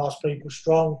run past people,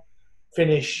 strong,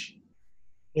 finish,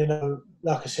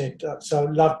 like I said. So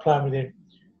loved playing with him.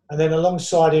 And then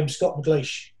alongside him, Scott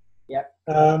McLeish. Yeah.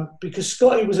 Because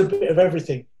Scotty was a bit of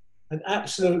everything. An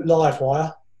absolute live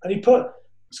wire. And he put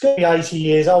Scotty 80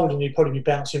 years old and he'd probably be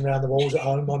bouncing around the walls at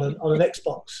home on an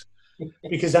Xbox,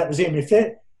 because that was him. If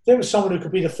there was someone who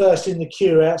could be the first in the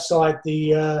queue outside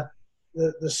the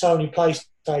Sony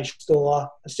PlayStation store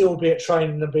and still be at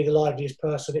training and be the liveliest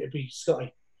person, it would be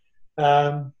Scotty.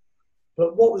 But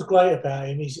what was great about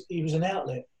him is he was an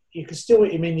outlet. You could still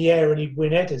hit him in the air and he'd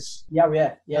win headers.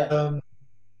 Yeah.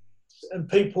 And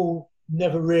people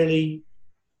never really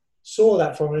saw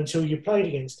that from him until you played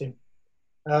against him.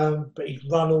 But he'd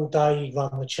run all day, he'd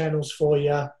run the channels for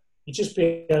you. He'd just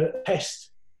be a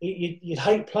pest. You'd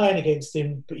hate playing against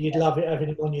him, but you'd love it having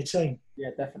him on your team. Yeah,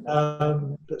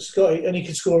 definitely. But Scotty, and he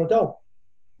could score a goal,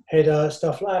 header,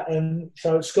 stuff like that. And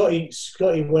so Scotty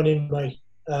went in me.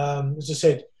 As I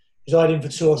said, he was in for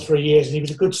 2 or 3 years, and he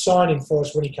was a good signing for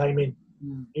us when he came in.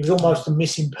 He was almost a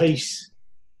missing piece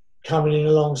coming in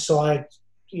alongside,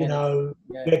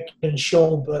 Beck and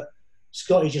Sean, but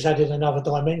Scotty just added another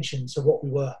dimension to what we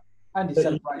were. And his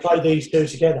you play these two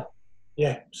together.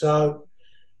 Yeah, so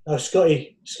no,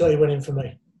 Scotty went in for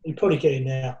me. He'd probably get in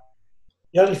now.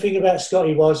 The only thing about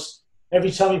Scotty was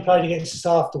every time he played against us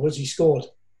afterwards, he scored.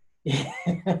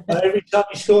 Every time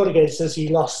he scored against us, he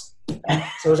lost.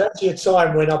 So it was actually a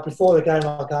time when, before the game,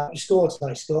 I go, "You scored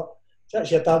today, Scott." So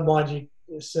actually, I don't mind you.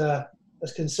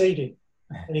 It's conceding.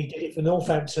 And he did it for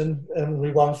Northampton, and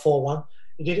we won 4-1.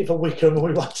 He did it for Wickham, and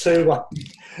we won 2-1.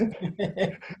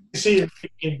 You see him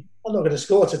thinking, "I'm not going to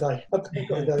score today. I've got to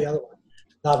go the other way."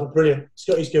 No, but brilliant.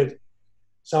 Scotty's good.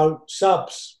 So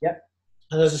subs. Yep.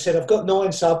 And as I said, I've got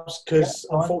 9 subs because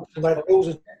unfortunately the rules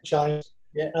have changed,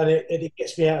 and it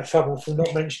gets me out of trouble for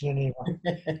not mentioning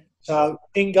anyone. So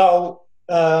in goal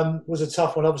was a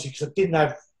tough one, obviously, because I didn't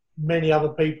have many other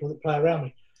people that play around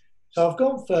me. So I've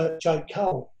gone for Jake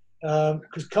Cole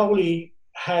because Coley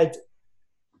had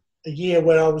a year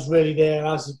where I was really there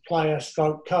as a player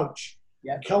stroke coach.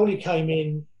 Yeah. Coley came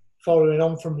in following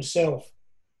on from myself.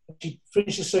 He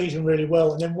finished the season really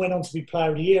well and then went on to be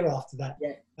player of the year after that.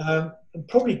 Yeah. And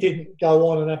probably didn't go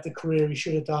on and have the career he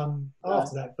should have done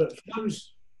after that. But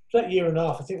for that year and a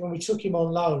half, I think when we took him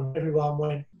on loan, everyone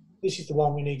went, "This is the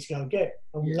one we need to go and get."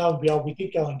 And lo and behold, we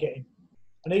did go and get him.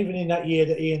 And even in that year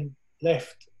that Ian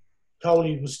left,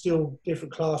 Coley was still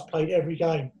different class, played every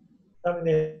game. I mean,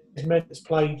 there's men that's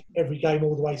played every game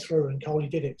all the way through, and Coley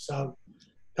did it. So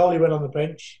Coley went on the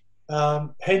bench.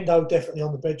 Hendo definitely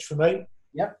on the bench for me.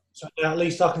 Yep. So now at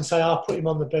least I can say I put him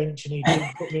on the bench and he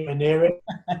didn't put me near it.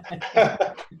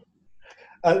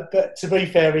 But to be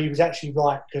fair, he was actually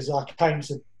right because I came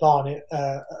to Barnet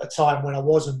at a time when I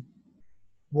wasn't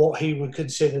what he would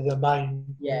consider the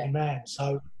main man.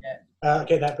 So I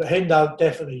get that. But Hendo,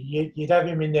 definitely, you'd have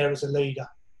him in there as a leader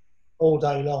all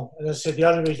day long. And as I said, the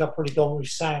only reason I've probably gone with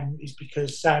Sam is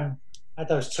because Sam had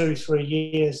those 2-3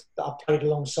 years that I played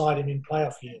alongside him in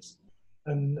playoff years.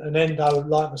 And Endo,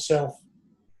 like myself,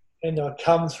 Endo had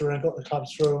come through and got the club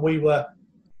through, and we were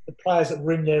the players that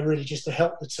were in there really just to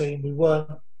help the team. We weren't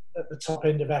at the top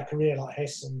end of our career like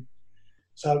Hess. And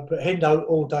so, but Hendo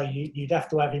all day, you'd have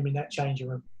to have him in that changing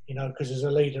room, because as a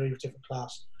leader, he was different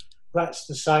class. Gratz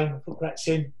the same. I put Gratz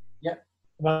in. Yep.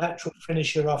 My natural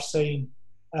finisher I've seen,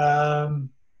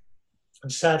 and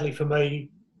sadly for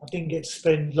me, I didn't get to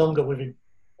spend longer with him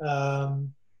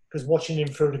because watching him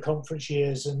through the conference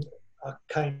years and I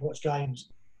came to watch games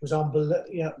was unbelievable.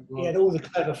 He had all the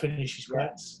clever finishes,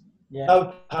 Gratz. Yeah.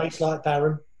 No pace like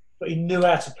Darren, but he knew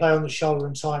how to play on the shoulder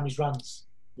and time his runs.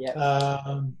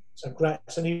 Yeah. So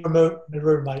Gratz, and he was my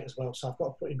roommate as well, so I've got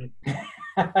to put him in.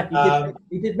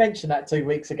 He did mention that 2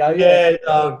 weeks ago. Yeah,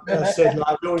 I said, we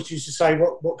always used to say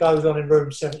what goes on in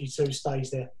room 72 stays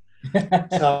there.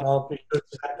 So I'll be good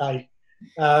to that day.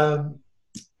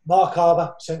 Mark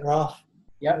Harbour, centre half.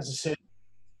 Yeah. As I said,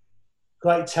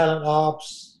 great talent,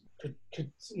 Harbs. He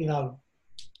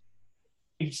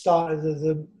started of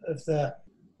the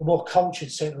more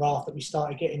cultured centre half that we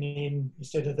started getting in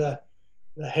instead of the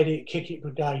head it, kick it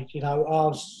brigade.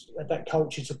 Ours had that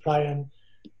culture to play, and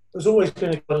was always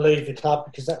going to leave the club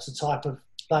because that's the type of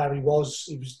player he was.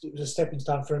 It was a stepping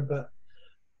stone for him, but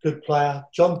good player.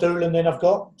 John Doolan, then I've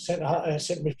got centre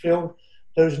midfield.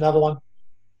 There's another one,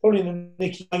 probably in the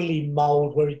Nicky Bailey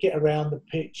mould where he'd get around the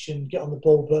pitch and get on the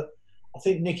ball. But I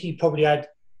think Nicky probably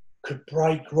could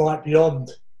break right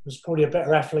beyond. Was probably a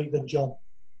better athlete than John.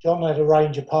 John had a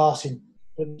range of passing,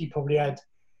 but he probably had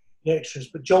the extras.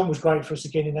 But John was great for us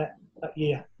again in that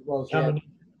year. Coming in at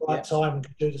the right time and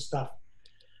could do the stuff.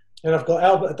 Then I've got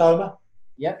Albert Adoma.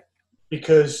 Yep.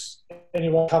 Because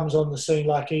anyone comes on the scene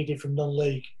like he did from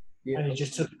non-league, and he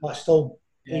just took it by storm.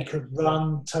 Yeah. He could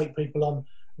run, take people on.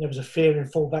 There was a fear in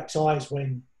fullbacks' eyes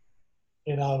when,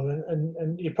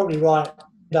 and you're probably right.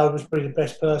 He was probably the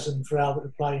best person for Albert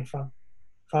to play in front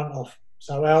front of.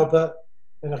 So Albert,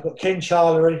 then I've got Ken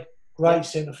Charlery, great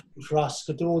centre for us,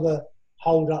 could do all the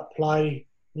hold-up play,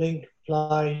 link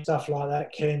play, stuff like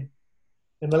that, Ken.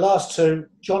 And the last two,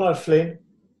 John O'Flynn,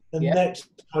 the next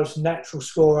most natural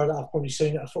scorer that I've probably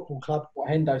seen at a football club. What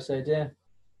Hendo said, yeah.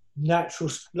 Natural,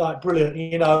 like brilliant.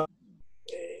 You know,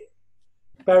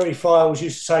 Barry Files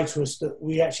used to say to us that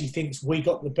we actually think we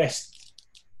got the best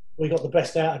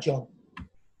out of John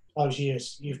those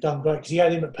years. You've done great, because he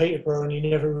had him at Peterborough and he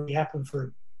never really happened for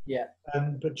him. Yeah.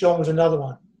 But John was another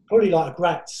one, probably like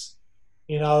Gratz,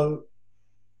 you know,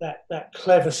 that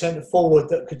clever centre forward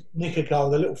that could nick a goal,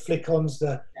 the little flick-ons,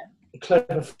 the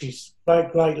clever fishes.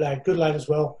 Great lad, good lad as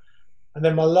well. And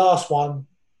then my last one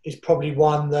is probably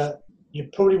one that you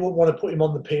probably wouldn't want to put him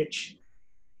on the pitch,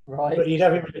 right? But you'd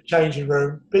have him in the changing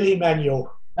room, Billy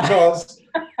Manuel, because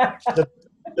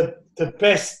the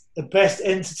best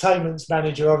entertainment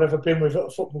manager I've ever been with at a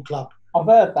football club. I've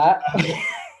heard that.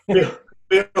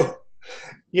 Bill,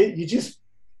 you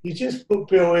just put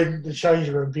Bill in the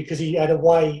changing room because he had a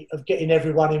way of getting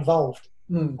everyone involved.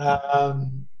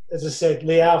 As I said,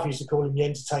 Lee Alf used to call him the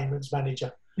entertainment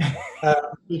manager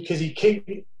because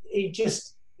he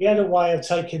had a way of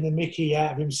taking the mickey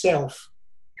out of himself,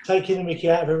 taking the mickey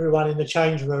out of everyone in the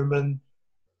change room.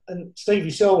 And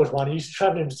Stevie Searle was one. He used to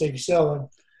travel in with Stevie Searle, and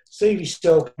Stevie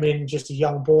Searle came in just a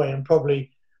young boy, and probably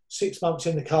 6 months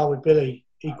in the car with Billy,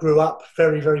 he grew up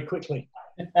very, very quickly.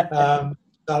 So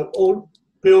all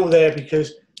Bill there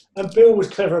and Bill was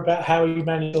clever about how he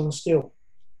managed on still,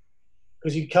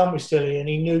 because he'd come with Stilly and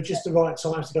he knew just the right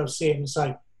times to go see him and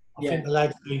say, I think the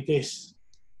lads need this.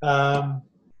 I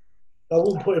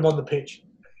wouldn't put him on the pitch.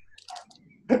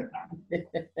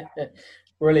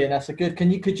 Brilliant. That's a good.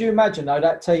 Could you imagine though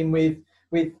that team with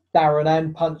Darren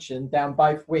and Punchin down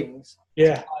both wings?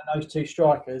 Yeah. Those two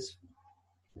strikers.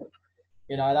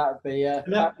 You know, that would be.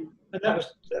 That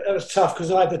was tough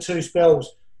because I had the two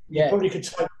spells. Yeah. You probably could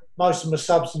take most of my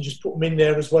subs and just put them in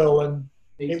there as well, and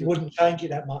it wouldn't change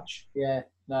it that much. Yeah.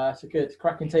 No, that's a good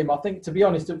cracking team. I think, to be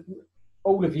honest,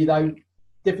 all of you though,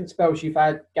 different spells you've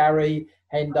had, Gary,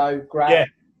 Hendo, Grant,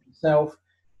 yourself,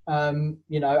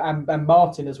 you know, and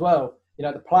Martin as well. You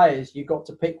know, the players you got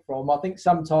to pick from. I think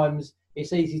sometimes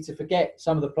it's easy to forget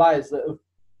some of the players that have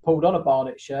pulled on a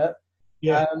Barnet shirt.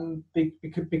 Yeah.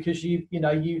 Because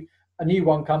a new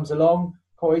one comes along,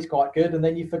 he's quite good, and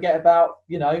then you forget about,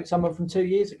 you know, someone from 2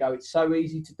 years ago. It's so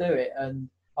easy to do it, and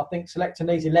I think selecting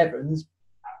these 11s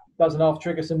doesn't half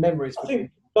trigger some memories. I think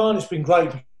Barnet's been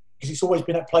great because it's always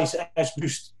been that place that has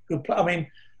produced good play. I mean,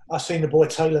 I've seen the boy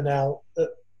Taylor now at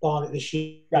Barnet this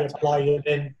year play, and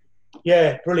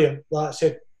then brilliant. Like I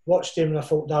said, watched him and I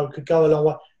thought, no, could go a long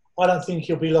way. I don't think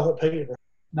he'll be long at Peterborough.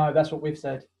 No, that's what we've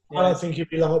said. Yeah. I don't think he'll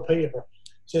be long at Peterborough.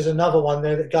 So there's another one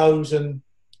there that goes and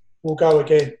will go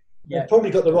again. Yeah. They've probably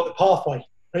got the right pathway.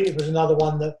 Peterborough's another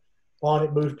one that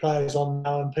Barnet move players on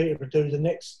now, and Peterborough do the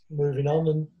next moving on,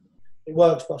 and it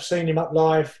works. But I've seen him up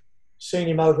live, seen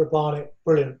him over at Barnet.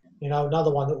 Brilliant. You know,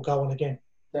 another one that will go on again.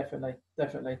 Definitely.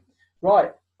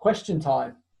 Right, question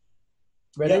time.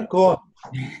 Ready? Yeah, go on.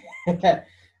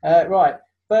 Right,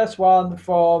 first one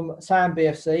from Sam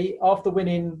BFC. After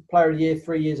winning Player of the Year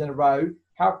 3 years in a row,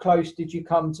 how close did you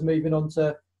come to moving on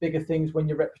to bigger things when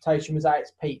your reputation was at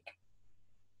its peak?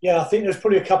 Yeah, I think there's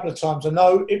probably a couple of times. I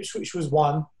know Ipswich was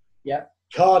one. Yeah.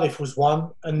 Cardiff was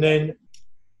one. And then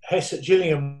Hess at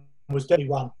Gillingham was definitely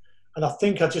one. And I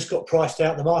think I just got priced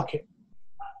out of the market.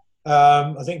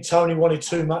 I think Tony wanted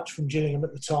too much from Gillingham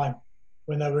at the time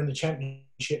when they were in the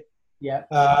Championship. Yeah.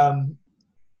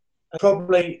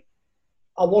 Probably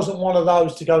I wasn't one of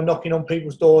those to go knocking on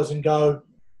people's doors and go,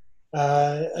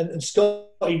 and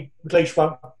Scotty McLeish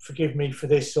won't forgive me for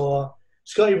this, or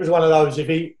Scotty was one of those,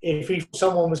 if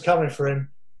someone was coming for him,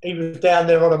 he was down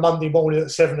there on a Monday morning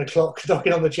at 7 o'clock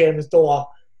knocking on the chairman's door,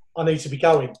 I need to be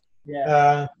going.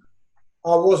 Yeah.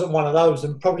 I wasn't one of those,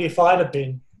 and probably if I had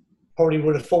been, probably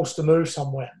would have forced to move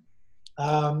somewhere.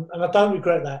 And I don't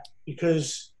regret that,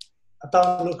 because I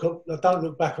don't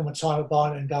look back on my time at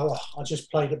Barnet and go, I just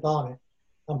played at Barnet.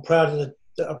 I'm proud of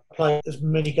that I played as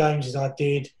many games as I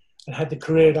did and had the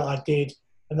career that I did,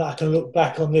 and that I can look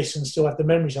back on this and still have the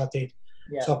memories I did.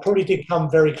 Yeah. So I probably did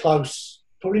come very close.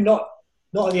 Probably not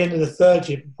at the end of the third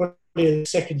year, but probably the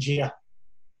second year,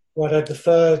 where I had the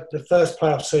first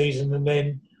playoff season, and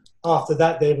then after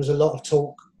that there was a lot of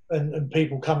talk and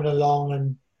people coming along.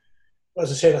 And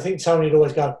as I said, I think Tony would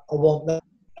always go, I want that.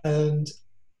 And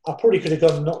I probably could have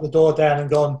gone and knocked the door down and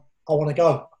gone, I want to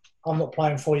go. I'm not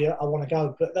playing for you. I want to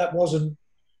go. But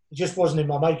it just wasn't in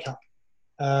my makeup.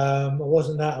 I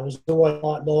wasn't that. I was always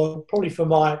quite loyal, probably for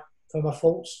my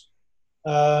faults.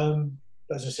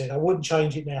 But as I said, I wouldn't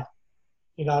change it now.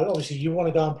 You know, obviously you want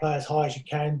to go and play as high as you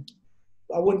can.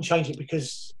 I wouldn't change it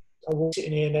because I was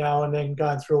sitting here now and then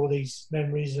going through all these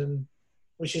memories, and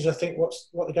which is, I think, what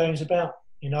the game's about.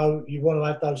 You know, you want to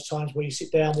have those times where you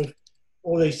sit down with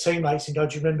all these teammates and go,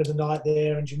 do you remember the night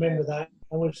there? And do you remember that?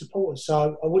 And with supporters.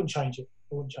 So I wouldn't change it.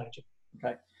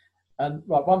 Okay. And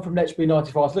right, one from Let's Be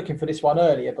 95. I was looking for this one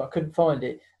earlier, but I couldn't find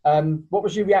it. What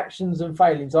was your reactions and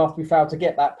failings after we failed to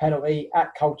get that penalty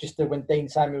at Colchester when Dean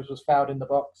Samuels was fouled in the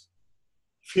box?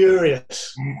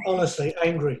 Furious. Honestly,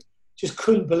 angry. Just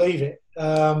couldn't believe it.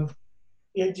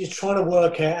 Just trying to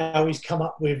work out how he's come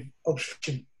up with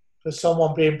obstruction for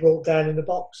someone being brought down in the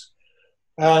box.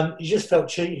 You just felt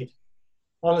cheated.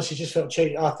 Honestly, just felt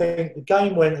cheated. I think the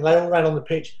game went and they all ran on the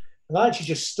pitch and I actually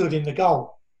just stood in the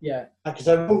goal. Yeah. Because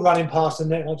they were all running past the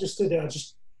net and I just stood there.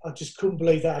 I just couldn't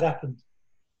believe that had happened.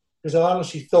 Because I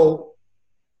honestly thought,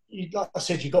 like I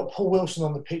said, you got Paul Wilson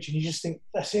on the pitch and you just think,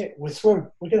 that's it, we're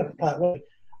through. We're going to play it well.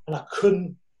 And I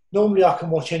couldn't. Normally I can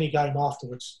watch any game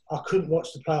afterwards. I couldn't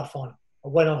watch the playoff final. I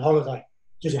went on holiday.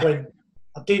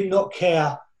 I did not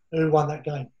care who won that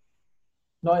game.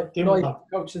 Not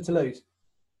Colchester to lose.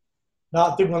 No,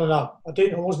 I didn't want to know.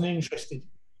 I wasn't interested.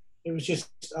 It was just,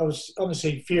 I was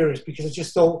honestly furious because I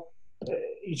just thought,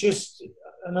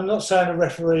 and I'm not saying the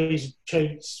referees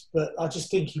cheats, but I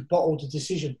just think he bottled the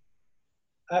decision.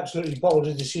 Absolutely bottled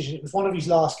the decision. It was one of his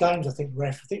last games, I think,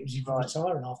 ref. I think it was even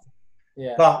retiring after.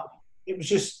 Yeah. But it was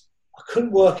just, I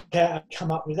couldn't work out how to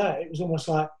come up with that. It was almost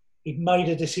like he'd made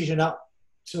a decision up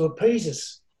to appease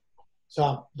us.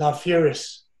 So, no,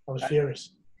 furious. I was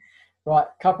furious. Right,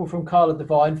 couple from Carla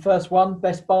Devine. First one,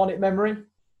 best Barnet memory?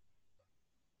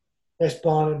 Best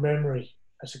Barnet memory.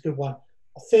 That's a good one.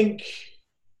 I think,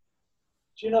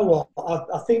 do you know what?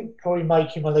 I think probably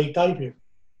making my league debut.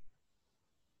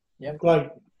 Yeah. Great.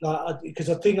 Because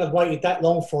I think I'd waited that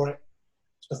long for it.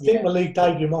 So I think my league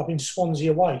debut might have been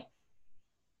Swansea away,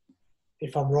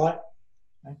 if I'm right.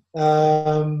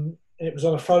 Okay. It was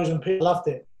on a frozen pitch. Loved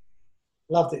it.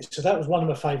 So that was one of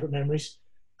my favourite memories.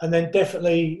 And then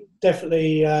definitely,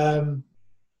 I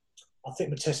think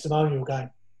my testimonial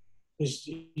game. Because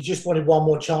you just wanted one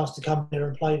more chance to come there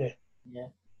and play there. Yeah.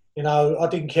 You know, I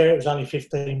didn't care. It was only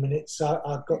 15 minutes.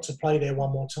 I got to play there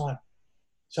one more time.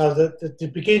 So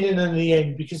the beginning and the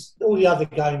end, because all the other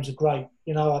games are great.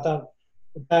 You know,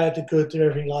 the bad, the good, and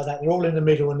everything like that. They're all in the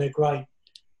middle and they're great.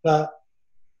 But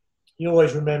you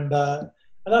always remember.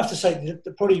 And I have to say,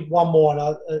 probably one more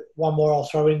I'll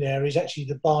throw in there is actually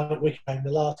the Barnet Wickham game,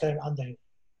 the last game at Underhill.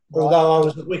 Right. Although I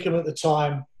was at Wickham at the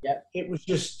time, it was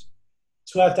just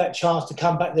to have that chance to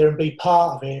come back there and be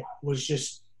part of it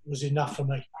was enough for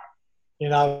me. You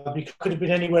know, we could have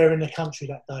been anywhere in the country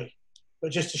that day,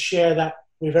 but just to share that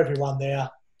with everyone there,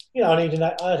 you know, I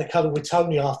had a cuddle with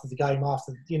Tony after the game,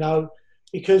 you know,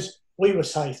 because we were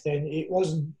safe then. It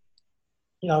wasn't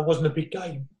a big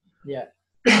game. Yeah.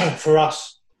 For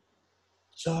us.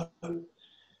 So,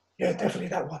 yeah, definitely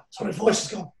that one. Sorry, voice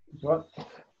is gone. Right.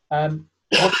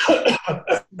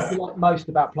 What do you like most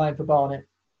about playing for Barnet?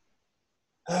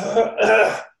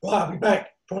 Right, I'll be back,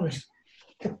 promise.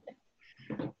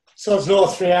 So it's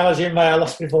not 3 hours in, mate. I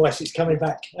lost my voice. It's coming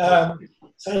back.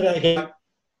 Say that again.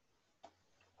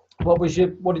 What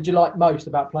did you like most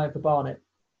about playing for Barnet?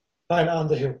 Playing at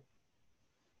Underhill.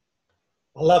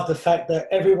 I love the fact that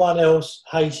everyone else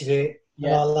hated it. Yeah.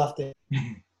 And I loved it.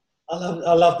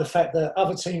 I love the fact that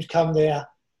other teams come there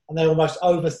and they almost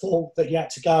overthought that you had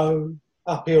to go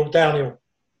uphill, downhill,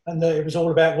 and that it was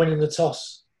all about winning the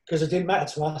toss because it didn't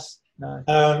matter to us. No.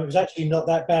 It was actually not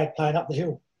that bad playing up the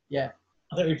hill. Yeah.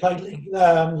 I think we played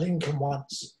Lincoln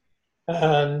once,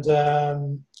 and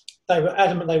they were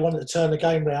adamant they wanted to turn the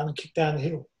game round and kick down the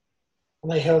hill,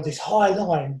 and they held this high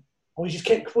line, and we just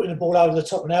kept putting the ball over the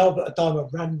top, and Albert Adoma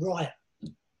ran riot,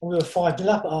 and we were 5-0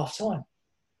 up at half time.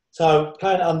 So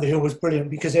playing at Underhill was brilliant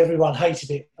because everyone hated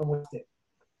it and loved it.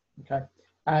 Okay.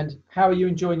 And how are you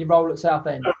enjoying your role at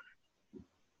Southend? Look,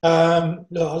 I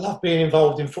love being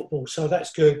involved in football, so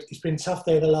that's good. It's been tough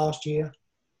there the last year.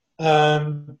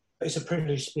 It's a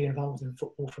privilege to be involved in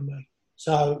football for me.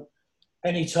 So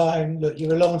anytime, look,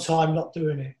 you're a long time not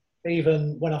doing it.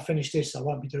 Even when I finish this, I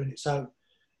won't be doing it. So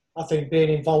I think being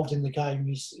involved in the game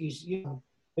is you know,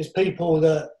 there's people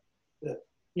that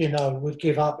you know, would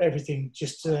give up everything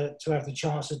just to have the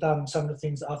chance to done some of the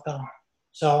things that I've done.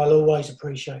 So I'll always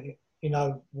appreciate it. You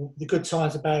know, the good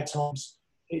times, the bad times,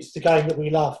 it's the game that we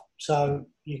love. So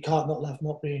you can't not love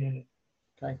not being in it.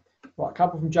 Okay. Right, a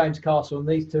couple from James Castle, and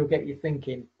these two will get you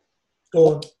thinking.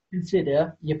 Go on.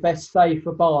 Consider your best save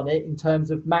for Barnet in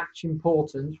terms of match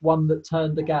importance, one that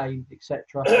turned the game, etc.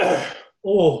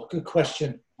 Oh, good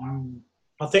question.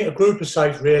 I think a group of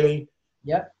saves, really.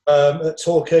 Yep. At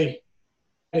Torquay,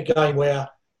 a game where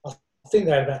I think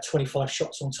they had about 25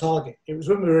 shots on target. It was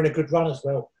when we were in a good run as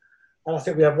well. And I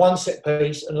think we had one set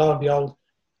piece, and lo and behold,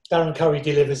 Darren Curry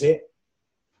delivers it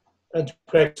and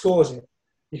Greg scores it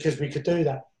because we could do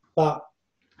that. But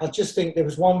I just think there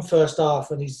was one first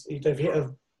half and they've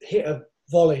hit a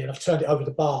volley and I've turned it over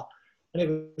the bar. And it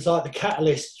was like the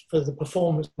catalyst for the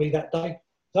performance for me that day.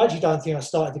 I actually don't think I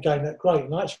started the game that great.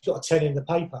 And I actually got a 10 in the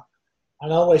paper.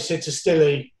 And I always said to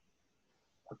Stilly,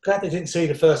 I'm glad they didn't see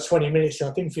the first 20 minutes.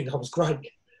 I didn't think I was great.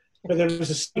 But there was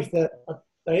a save that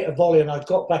they hit a volley and I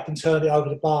got back and turned it over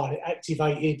the bar and it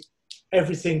activated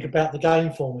everything about the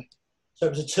game for me. So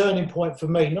it was a turning point for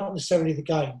me, not necessarily the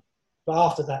game. But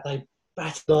after that, they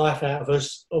battered life out of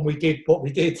us and we did what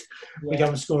we did. Yeah. We go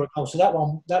and score a goal. So that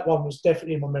one was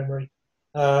definitely in my memory.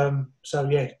 So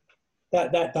yeah,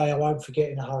 that day I won't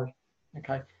forget in a hurry.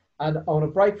 Okay. And I want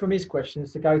to break from his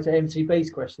questions to go to MTB's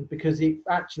questions because it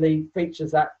actually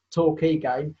features that Torquay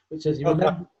game, which says, you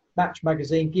remember Match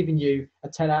Magazine giving you a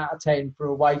 10 out of 10 for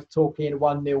away to Torquay in a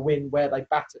 1-0 win where they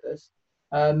battered us.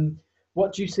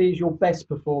 What do you see as your best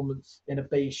performance in a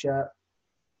B shirt?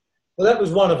 Well, that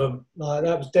was one of them.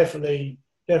 That was definitely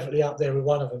up there with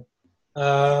one of them.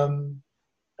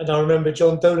 And I remember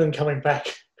John Doolan coming back.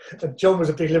 And John was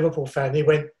a big Liverpool fan. He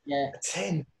went, a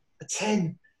 10.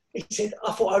 He said,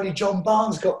 I thought only John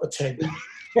Barnes got the 10.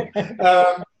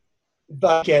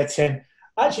 But yeah, 10.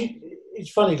 Actually,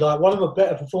 it's funny, like one of my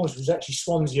better performances was actually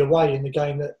Swansea away in the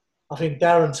game that I think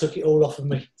Darren took it all off of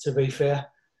me, to be fair,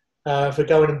 for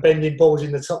going and bending balls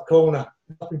in the top corner,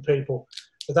 helping people.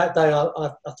 But that day,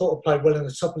 I thought I played well in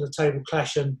the top of the table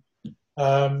clash and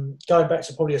going back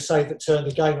to probably a save that turned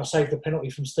the game, I saved the penalty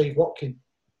from Steve Watkin.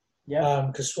 Yeah.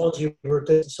 Because Swansea were a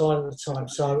decent side at the time.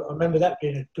 So I remember that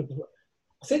being a good...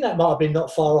 I think that might have been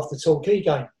not far off the Torquay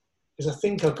game because I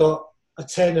think I got a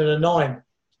 10 and a 9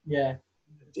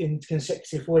 in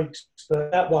consecutive weeks.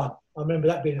 But that one, I remember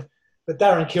that being... But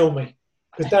Darren killed me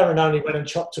because Darren only went and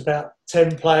chopped about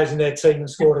 10 players in their team and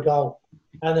scored a goal.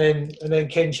 And then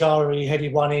Ken Chari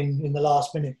headed one in the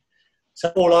last minute. So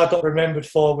all I got remembered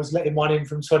for was letting one in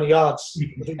from 20 yards.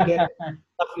 Nothing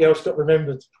else got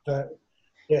remembered. But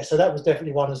yeah, so that was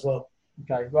definitely one as well.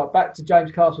 Okay, right, back to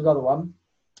James Castle's other one.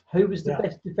 Who was the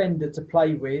best defender to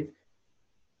play with?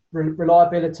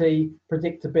 Reliability,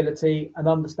 predictability, and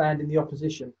understanding the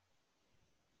opposition.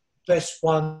 Best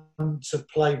one to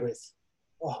play with?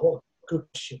 Oh, what a good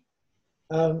question.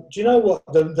 Do you know what?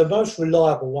 The most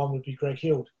reliable one would be Greg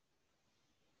Hield.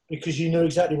 Because you knew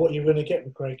exactly what you were going to get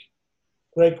with Greg.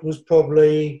 Greg was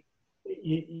probably...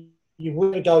 You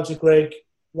wouldn't go to Greg,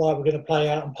 right, we're going to play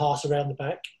out and pass around the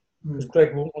back. Because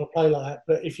Greg wouldn't want to play like that.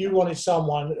 But if you wanted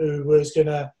someone who was going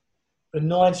to, for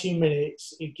 90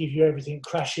 minutes, he'd give you everything,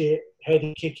 crash it, head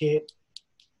it, kick it,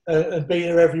 and be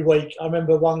there every week. I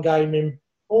remember one game him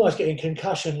almost getting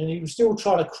concussion and he was still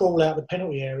trying to crawl out the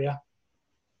penalty area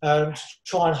to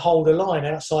try and hold a line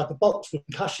outside the box with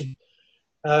concussion.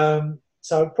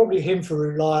 So probably him for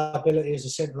reliability as a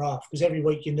centre-half because every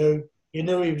week you knew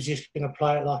he was just going to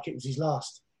play it like it was his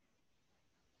last.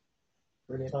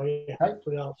 Brilliant. So yeah,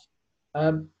 pretty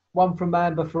hard. One from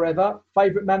Mamba Forever.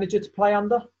 Favourite manager to play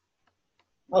under?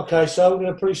 Okay, so I'm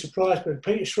going to pretty surprised, but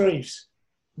Peter Shreeves.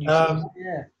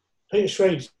 Peter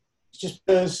Shreeves. Just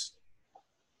because,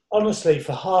 honestly,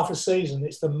 for half a season,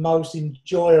 it's the most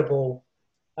enjoyable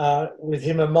with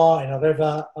him and Martin I've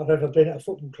ever been at a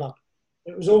football club.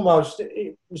 It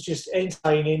was just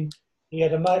entertaining. He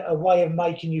had a way of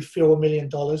making you feel $1 million.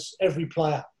 Every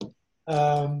player.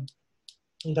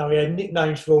 He had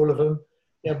nicknames for all of them.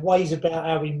 He had ways about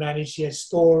how he managed. He had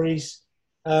stories.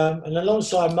 And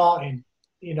alongside Martin,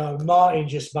 Martin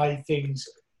just made things,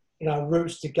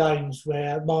 routes to games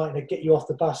where Martin would get you off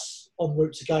the bus en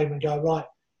route to game and go, right,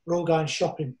 we're all going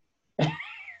shopping.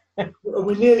 And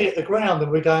we're nearly at the ground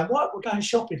and we're going, what? We're going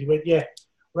shopping? He went, yeah,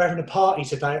 we're having a party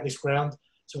today at this ground.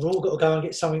 So we've all got to go and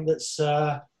get something that's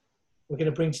we're going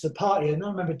to bring to the party. And I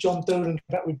remember John Doolan came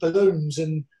back with balloons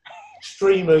and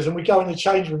streamers and we go in the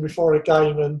change room before a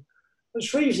game and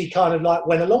Shrewsbury kind of like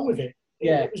went along with it.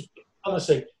 Yeah. It was,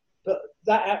 honestly, but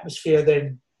that atmosphere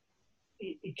then,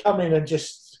 he come in and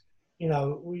just,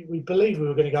 we believed we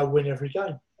were going to go win every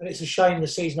game. And it's a shame the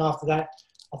season after that,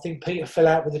 I think Peter fell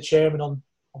out with the chairman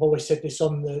I've always said this,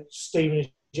 on the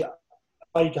Stevenage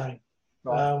away game,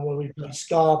 right. Where we played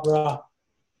Scarborough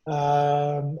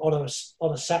on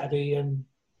a Saturday and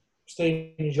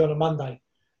Stevenage on a Monday.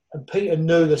 And Peter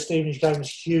knew the Stevenage game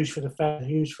was huge for the fans,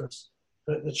 huge for us.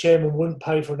 But the chairman wouldn't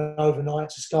pay for an overnight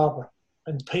to Scarborough.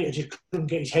 And Peter just couldn't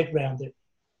get his head round it.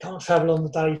 Can't travel on the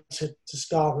day to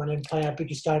Scarborough and then play our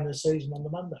biggest game of the season on the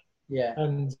Monday. Yeah.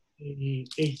 And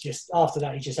he just, after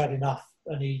that, he just had enough.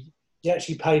 And he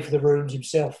actually paid for the rooms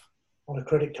himself on a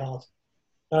credit card.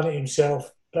 Done it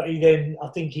himself. But I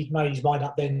think he'd made his mind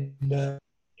up then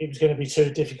it was going to be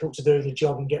too difficult to do the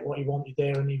job and get what he wanted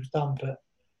there, and he was done. But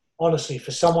honestly,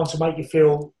 for someone to make you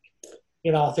feel,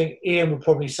 I think Ian would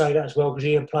probably say that as well, because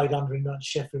Ian played under him at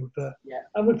Sheffield. But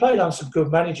and we played under some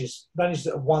good managers that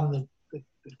have won the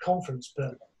conference.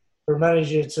 But for a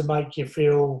manager to make you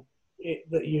feel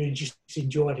that you just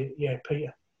enjoyed it,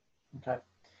 Peter. Okay.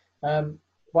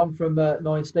 One from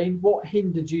Neinstein. What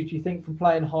hindered you, do you think, from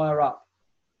playing higher up?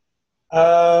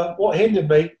 What hindered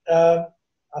me?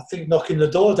 I think knocking the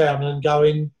door down and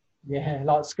going,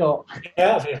 like Scott, get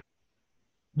out of here.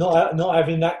 Not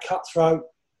having that cutthroat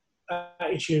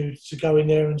attitude to go in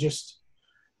there and just,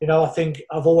 I think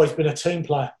I've always been a team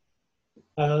player.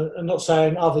 I'm not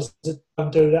saying others that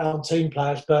don't do that aren't team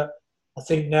players, but I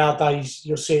think nowadays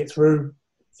you'll see it through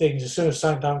things. As soon as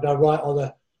something don't go right or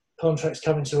the contract's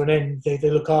coming to an end, they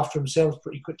look after themselves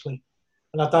pretty quickly.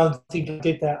 And I don't think I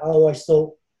did that. I always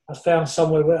thought I found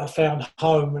somewhere where I found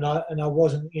home, and I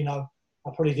wasn't, I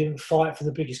probably didn't fight for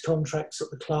the biggest contracts at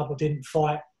the club. I didn't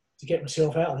fight to get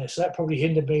myself out of there. So that probably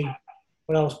hindered me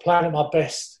when I was playing at my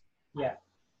best. Yeah.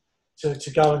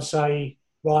 To go and say,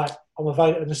 right, I'm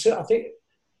available. And I think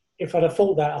if I'd have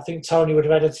thought that, I think Tony would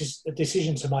have had a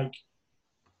decision to make.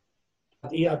 I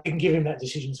didn't give him that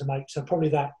decision to make. So probably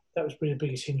that was probably the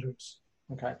biggest hindrance.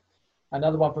 Okay.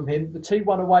 Another one from him. The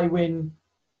 2-1 away win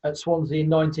at Swansea in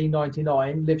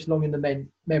 1999 lives long in the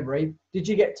memory. Did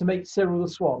you get to meet Cyril the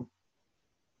Swan?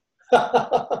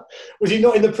 Was he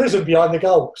not in the prison behind the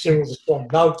goal, Cyril the Swan?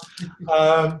 No.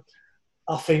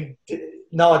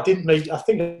 I didn't meet. I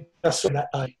think I saw him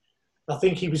that day. I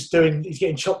think he's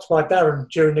getting chopped by Darren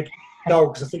during the goal,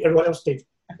 because I think everyone else did.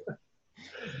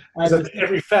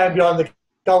 Every fan behind the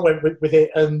goal went with it,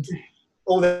 and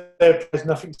all their players,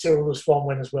 and I think Cyril the Swan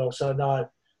went as well. So no,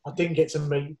 I didn't get to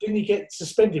meet. Didn't he get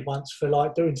suspended once for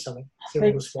doing something? I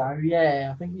think so.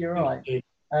 Yeah, I think you're right. Right.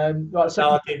 No,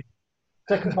 I didn't.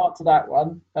 Second part to that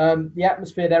one. The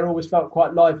atmosphere there always felt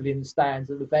quite lively in the stands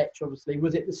at the Vetch, obviously.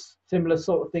 Was it the similar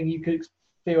sort of thing you could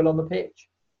feel on the pitch?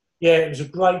 Yeah, it was a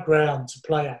great ground to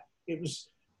play at. It was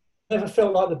never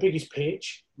felt like the biggest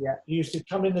pitch. Yeah. You used to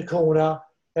come in the corner.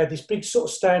 They had this big sort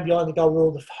of stand behind the goal where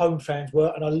all the home fans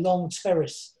were, and a long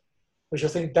terrace, which I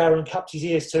think Darren cupped his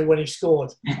ears to when he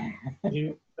scored.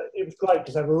 It was great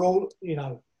because they were all,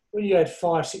 when you had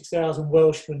 5,000-6,000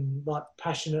 Welshmen,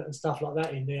 passionate and stuff like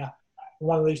that in there,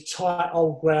 one of these tight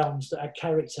old grounds that had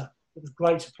character. It was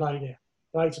great to play there.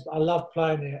 I loved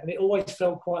playing there, and it always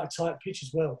felt quite a tight pitch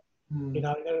as well. It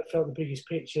never felt the biggest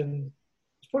pitch, and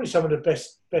it's probably some of the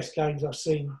best games I've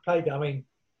seen played there. I mean,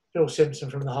 Phil Simpson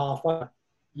from the halfway.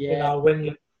 Yeah. When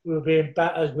we were being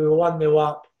battered, we were 1-0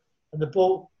 up, and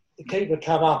the keeper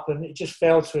came up, and it just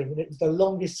fell to him, and it was the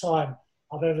longest time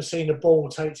I've ever seen a ball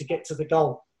take to get to the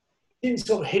goal. He didn't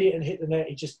sort of hit it and hit the net;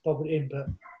 he just bobbled it in, but.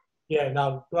 Yeah,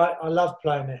 no, right. I loved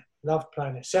playing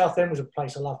there. Southend was a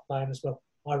place I loved playing as well,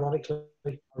 ironically.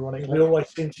 We always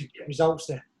seem to get results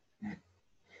there.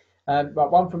 Right,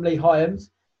 one from Lee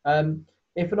Hyams.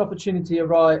 If an opportunity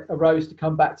arose to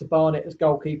come back to Barnet as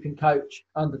goalkeeping coach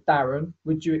under Darren,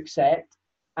 would you accept?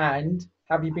 And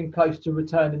have you been close to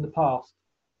return in the past?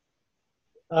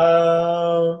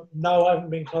 No, I haven't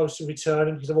been close to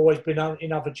returning because I've always been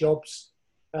in other jobs.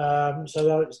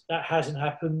 So that hasn't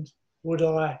happened. Would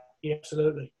I? Yeah,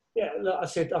 absolutely. Yeah, like I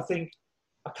said, I think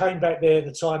I came back there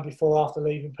the time before after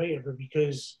leaving Peterborough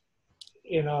because,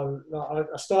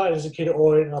 I started as a kid at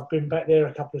Orient and I've been back there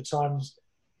a couple of times.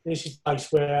 This is a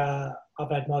place where I've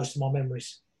had most of my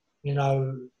memories. I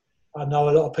know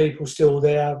a lot of people still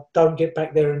there. Don't get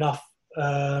back there enough,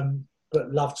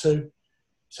 but love to.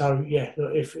 So, yeah,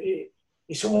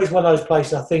 it's always one of those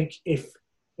places, I think, if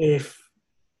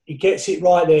he gets it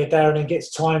right there, Darren, and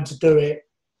gets time to do it,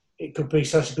 it could be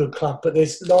such a good club. But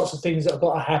there's lots of things that have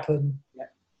got to happen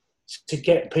to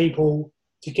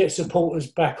get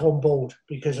supporters back on board,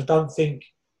 because I don't think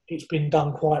it's been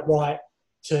done quite right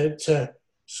to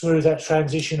smooth that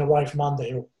transition away from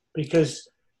Underhill, because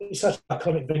it's such an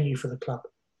iconic venue for the club.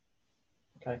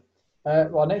 Okay.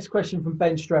 Well, next question from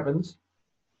Ben Strevens.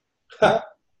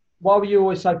 Why were you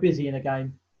always so busy in a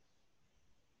game?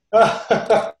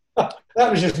 That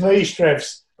was just me,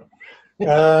 Strevs.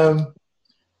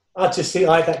 I just think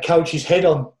I had that coach's head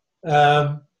on.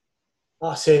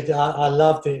 I said I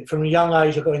loved it. From a young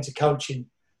age, I got into coaching.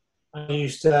 I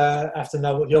used to have to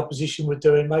know what the opposition were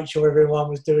doing, make sure everyone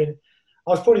was doing. I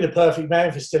was probably the perfect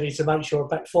man for Steely to make sure a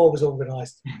back four was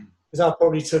organised, because I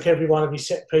probably took every one of his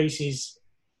set pieces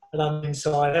and I'm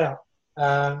inside out.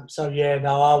 I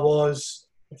was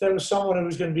if there was someone who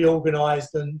was going to be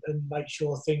organised and make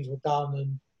sure things were done,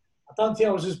 and I don't think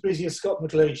I was as busy as Scott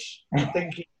McLeish. I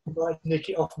think he might nick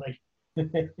it off me.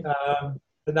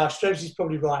 But no, Strebs is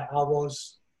probably right. I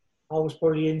was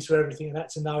probably into everything and had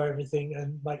to know everything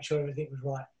and make sure everything was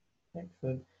right.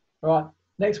 Excellent. Right,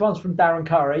 next one's from Darren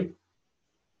Curry.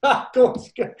 Go on,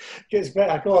 gets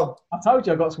better. Go on. I told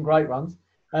you I got some great ones.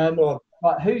 Go on.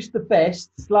 Right, who's the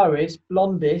best, slowest,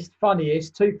 blondest,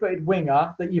 funniest, two-footed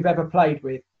winger that you've ever played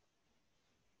with?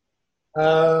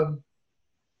 Can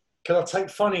I take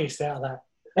funniest out of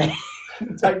that?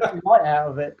 Take the light out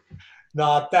of it.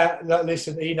 No,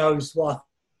 listen, he knows what I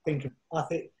think of.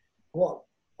 I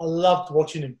loved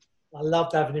watching him. I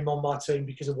loved having him on my team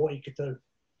because of what he could do.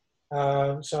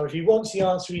 So if he wants the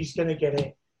answer, he's going to get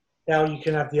it. Now you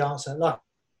can have the answer. Like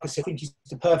I said, I think he's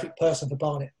the perfect person for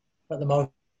Barnet at the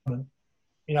moment.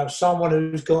 You know, someone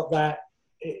who's got that,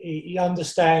 he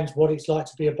understands what it's like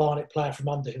to be a Barnet player from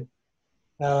Underhill.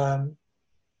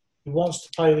 He wants to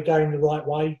play the game the right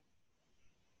way.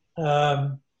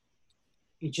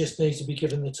 He just needs to be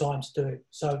given the time to do it.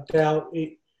 So now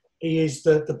he is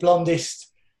the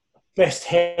blondest, best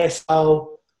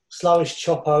hairstyle, slowest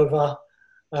chop over,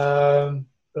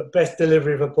 but best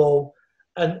delivery of a ball.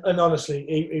 And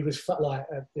honestly, he was like,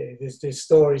 there's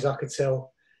stories I could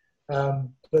tell,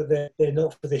 but they're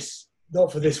not for this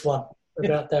one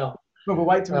about Dale. Well, we'll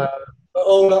wait till. But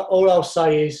all I'll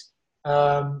say is,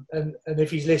 and if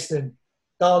he's listening,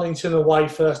 Darlington away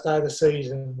first day of the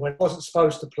season when he wasn't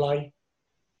supposed to play,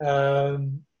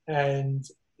 and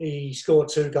he scored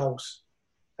 2 goals,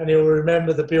 and he'll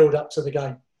remember the build up to the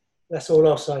game. That's all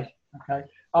I'll say. Okay,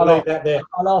 I'll leave that there.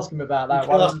 I'll ask him about that.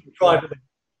 I'll ask him privately.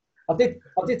 I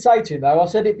did say to him though, I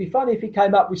said it'd be funny if he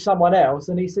came up with someone else,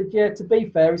 and he said, yeah, to be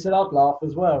fair, he said I'd laugh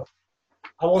as well.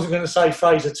 I wasn't going to say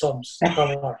Fraser Toms.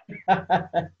 Don't worry.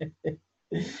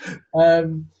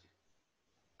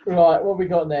 Right, what we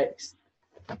got next?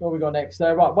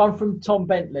 Right, one from Tom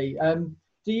Bentley.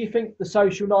 Do you think the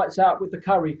social nights out with the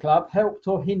Curry Club helped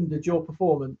or hindered your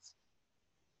performance?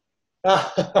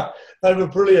 They were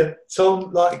brilliant.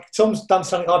 Tom's done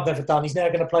something I've never done. He's now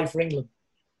going to play for England.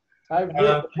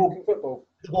 Walking football.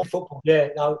 Football. Yeah,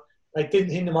 no, they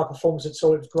didn't hinder my performance at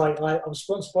all. It was great. I was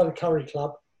sponsored by the Curry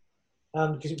Club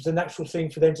because it was a natural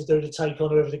thing for them to do to take on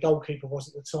whoever the goalkeeper was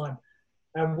at the time.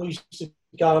 And we used to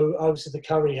go over to the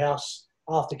Curry house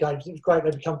after games. It was great.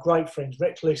 They become great friends.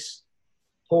 Reckless,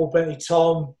 Paul, Bentley,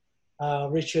 Tom,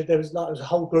 Richard. There was a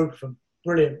whole group of them.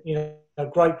 Brilliant. You know,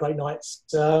 great nights.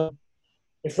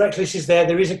 If Reckless is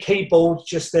there is a keyboard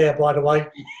just there, by the way,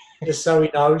 just so he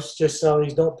knows, just so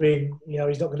he's not being,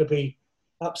 he's not going to be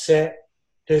upset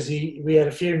because we had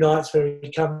a few nights where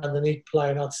he'd come and he'd play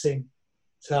and I'd sing.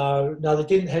 So, no, they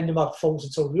didn't hinder my performance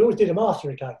at all. We always did them after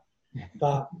a game.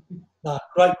 But, no,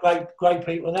 great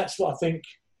people. And that's what I think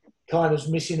kind of is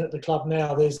missing at the club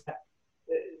now. There's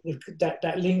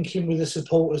that link in with the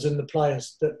supporters and the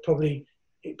players that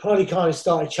it probably kind of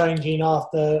started changing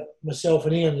after myself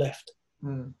and Ian left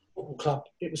the football club.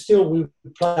 It was still, we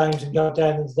would play games and go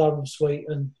down into the Durham suite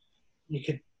and you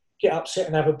could get upset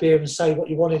and have a beer and say what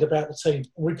you wanted about the team.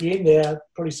 We'd be in there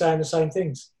probably saying the same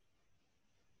things.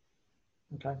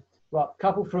 Okay. Right, a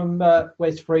couple from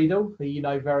Wes Friedel, who you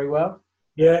know very well.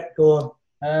 Yeah, go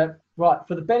on. Right,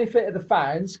 for the benefit of the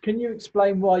fans, can you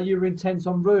explain why you were intent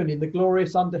on ruining the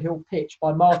glorious Underhill pitch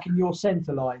by marking your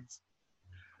centre lines?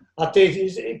 I did,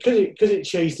 because it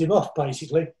cheesed him off,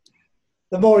 basically.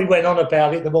 The more he went on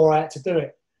about it, the more I had to do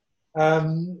it.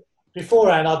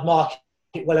 Beforehand, I'd mark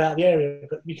it well out of the area,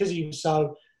 but because he was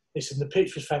the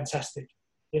pitch was fantastic.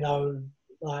 It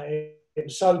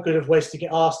was so good of Wes to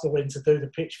get Arsenal in to do the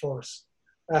pitch for us.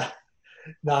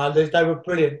 No, they were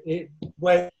brilliant.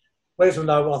 Wes will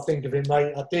know what I think of him,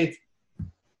 mate. I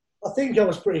think I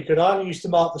was pretty good. I only used to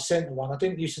mark the centre one. I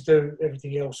didn't used to do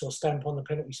everything else or stamp on the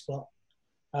penalty spot.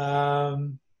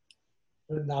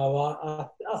 But no,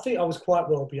 I think I was quite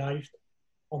well behaved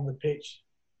on the pitch,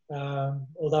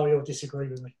 although he'll disagree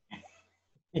with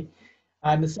me.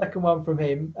 And the second one from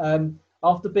him,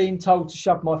 after being told to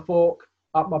shove my fork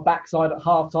up my backside at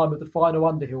half-time of the final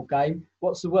Underhill game,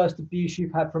 what's the worst abuse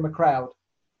you've had from a crowd?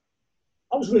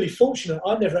 I was really fortunate.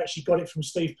 I never actually got it from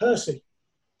Steve Percy.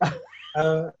 I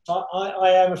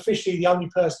am officially the only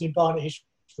person in Barnet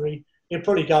history. He'll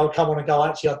probably come on and go,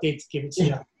 actually, I did give it to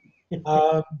you.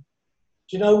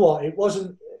 Do you know what? It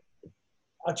wasn't...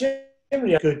 I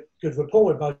generally had good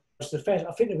rapport with most of the fans.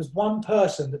 I think there was one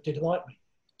person that didn't like me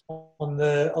on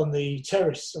the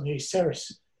terrace, on the East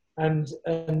Terrace. And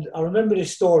I remember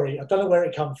this story. I don't know where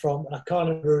it come from, and I can't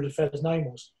remember who the fella's name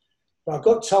was. But I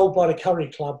got told by the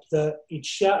Curry Club that he'd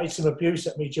shouted some abuse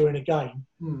at me during a game,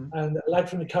 and a lad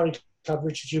from the Curry Club,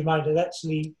 Richard Germain, had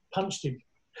actually punched him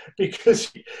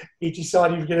because he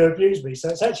decided he was going to abuse me. So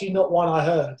it's actually not one I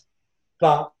heard,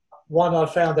 but one I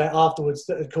found out afterwards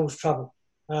that had caused trouble.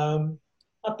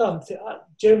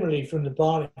 Generally from the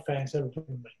Barnet fans, they were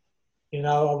bringing me. You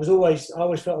know, I always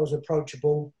felt I was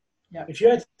approachable. Yeah. If you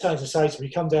had something to say to me,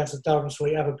 come down to the Durham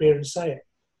Suite, have a beer and say it.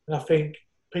 And I think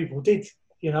people did.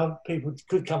 You know, people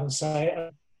could come and say it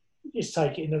and just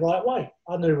take it in the right way.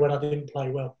 I knew when I didn't play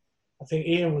well. I think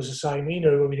Ian was the same. He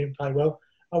knew when we didn't play well.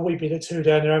 And we'd be the two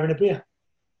down there having a beer.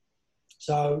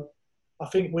 So I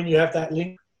think when you have that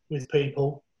link with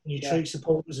people and you treat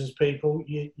supporters as people,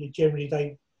 you generally,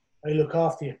 they look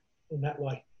after you in that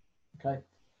way. Okay.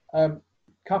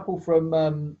 Couple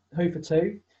from Who for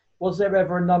Two. Was there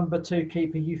ever a number 2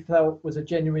 keeper you felt was a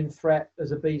genuine threat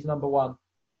as a Bees number 1?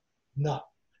 No,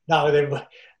 they were.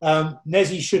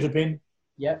 Nezzy should have been.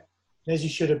 Yep. Nezzy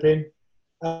should have been.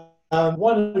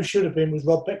 One who should have been was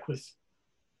Rob Beckwith,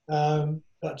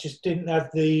 but just didn't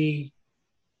have the.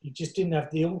 He just didn't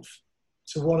have the oomph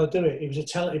to want to do it. He was a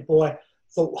talented boy.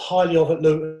 Thought highly of at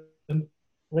Luton.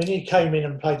 When he came in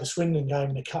and played the Swindon game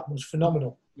in the cup, was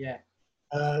phenomenal. Yeah.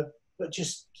 But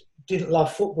just didn't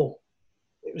love football.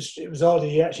 It was odd.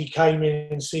 He actually came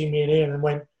in and seen me and Ian and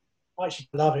went, I actually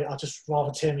love it. I'd just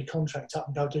rather tear my contract up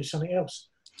and go do something else.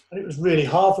 And it was really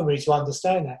hard for me to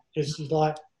understand that because he's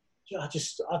like, I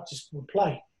just would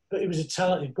play. But he was a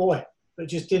talented boy, but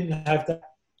just didn't have that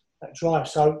drive.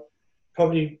 So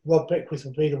probably Rob Beckwith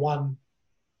would be the one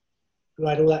who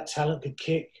had all that talent, could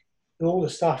kick, do all the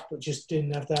stuff, but just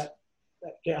didn't have that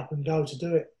get up and go to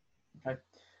do it. Okay.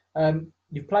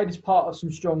 You've played as part of some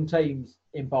strong teams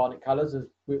in Barnet colours, as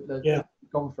we've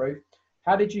gone through.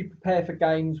 How did you prepare for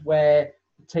games where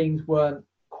the teams weren't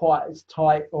quite as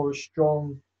tight or as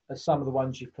strong as some of the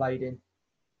ones you've played in?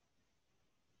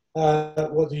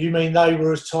 What do you mean they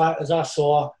were as tight as us?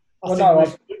 Or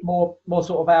more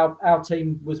sort of our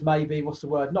team was maybe, what's the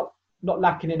word, not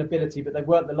lacking in ability, but they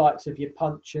weren't the likes of your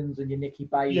Puncheons and your Nicky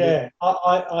Bailey. Yeah,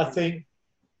 I think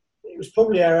it was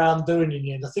probably our undoing in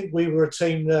the end. I think we were a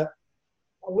team that,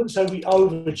 I wouldn't say we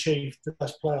overachieved the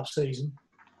first playoff season.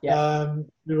 Yeah.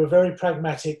 We were very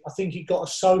pragmatic. I think it got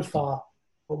us so far,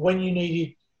 but when you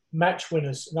needed match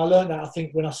winners, and I learned that, I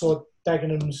think, when I saw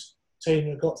Dagenham's team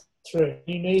that got through,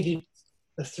 you needed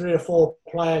the 3 or 4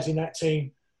 players in that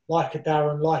team, like a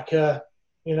Darren, like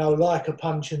a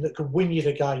Puncheon, that could win you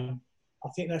the game. I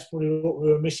think that's probably what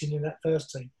we were missing in that first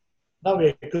team. No,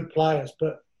 we had good players,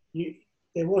 but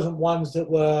there wasn't ones that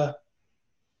were,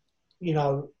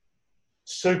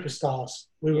 superstars.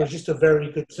 We were just a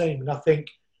very good team, and I think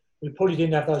we probably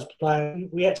didn't have those players.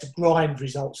 We had to grind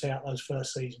results out those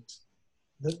first seasons.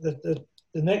 The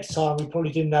next time we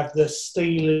probably didn't have the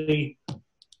steely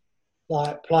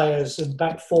players and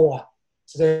back 4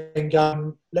 to then go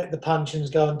and let the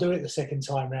Puncheons go and do it the second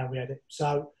time round we had it.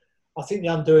 So I think the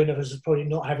undoing of us was probably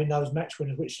not having those match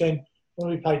winners, which then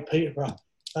when we played Peterborough,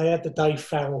 they had the Dave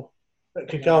Farrell that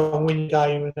could go and win a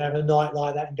game and have a night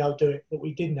like that and go do it, but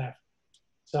we didn't have.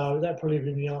 So that'd probably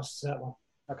be the answer to that one.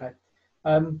 Okay.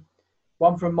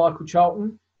 One from Michael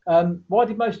Charlton. Why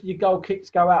did most of your goal kicks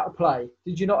go out of play?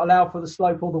 Did you not allow for the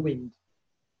slope or the wind?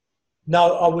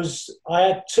 No, I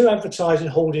had 2 advertising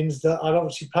hoardings that I'd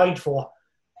obviously paid for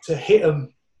to hit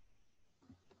them.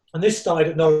 And this started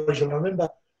at Norwich. And I remember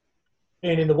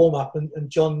being in the warm-up and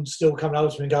John still coming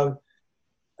over to me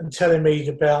and telling me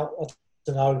about, I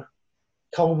don't know,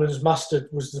 Coleman's mustard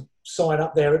was the sign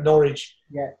up there at Norwich.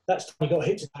 Yeah. That's the time he got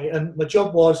hit today. And my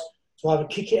job was to either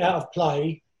kick it out of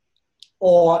play,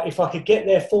 or if I could get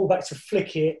their fullback to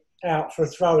flick it out for a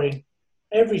throw-in.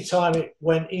 Every time it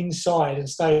went inside and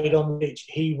stayed on the pitch,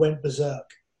 he went berserk.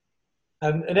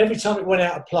 And every time it went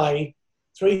out of play,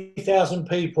 3,000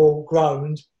 people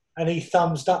groaned and he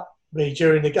thumbs up me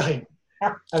during the game.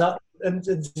 And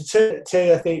to tell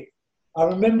you, I think, I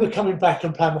remember coming back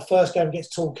and playing my first game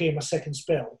against Torquay in my second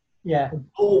spell. Yeah. And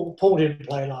Paul didn't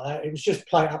play like that. It was just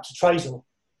play it up to Trazor.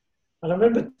 And I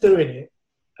remember doing it,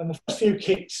 and my first few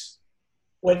kicks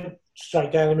went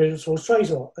straight down the middle towards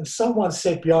Trazor. And someone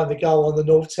said behind the goal on the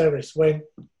North Terrace, I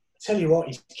tell you what,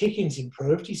 his kicking's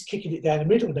improved. He's kicking it down the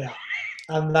middle now.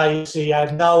 And they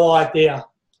had no idea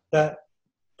that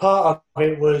part of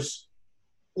it was,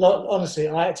 honestly,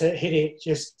 I had to hit it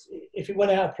just, if it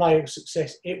went out of play, it was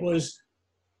success. It was,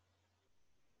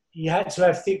 you had to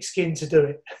have thick skin to do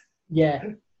it. Yeah.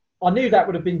 I knew that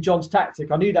would have been John's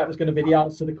tactic. I knew that was going to be the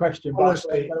answer to the question, but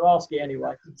honestly, I was going to ask it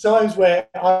anyway. Times where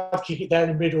I'd kick it down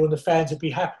the middle and the fans would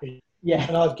be happy. Yeah.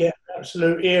 And I'd get an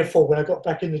absolute earful when I got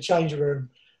back in the changing room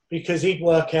because he'd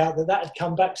work out that had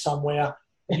come back somewhere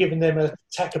and given them an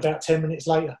attack about 10 minutes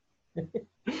later.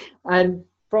 And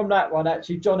from that one,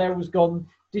 actually, John Errol's gone,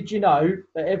 did you know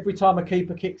that every time a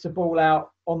keeper kicks a ball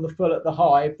out on the full at the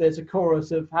Hive, there's a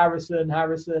chorus of Harrison,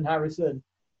 Harrison, Harrison?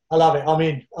 I love it.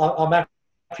 I'm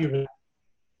happy with it.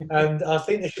 And I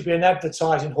think there should be an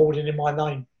advertising hoarding in my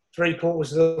name,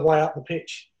 3/4 of the way up the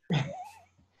pitch.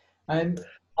 And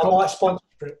I might sponsor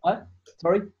it.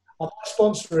 Sorry? I might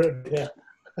sponsor it there.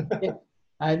 Yeah.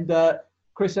 And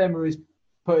Chris Emma has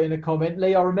put in a comment,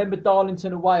 Lee, I remember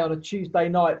Darlington away on a Tuesday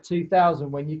night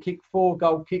 2000 when you kicked 4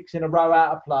 goal kicks in a row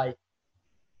out of play.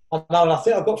 I know, and I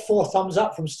think I got 4 thumbs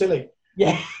up from Stilly.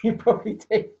 Yeah, you probably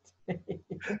did.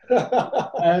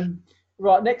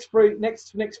 Right, next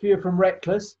few are from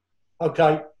Reckless.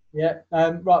 Okay. Yeah.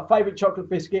 Right, favourite chocolate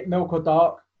biscuit, milk or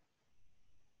dark?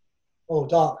 Oh,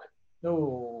 dark.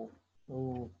 Oh.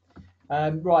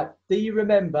 Right, do you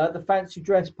remember the fancy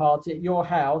dress party at your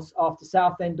house after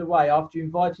Southend away, after you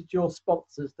invited your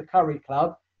sponsors, the Curry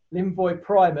Club? Limvoy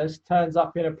Primus turns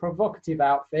up in a provocative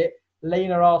outfit.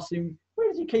 Lena asks him, where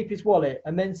does he keep his wallet?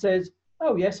 And then says,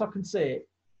 oh, yes, I can see it.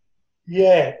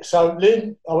 Yeah, so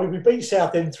Lynn, we beat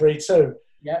Southend 3-2.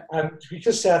 Yeah. And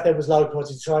because Southend was local, I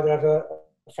decided to have a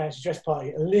fancy dress party.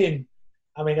 And Lynn,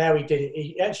 I mean, how he did it,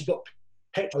 he actually got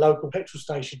a local petrol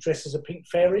station dressed as a pink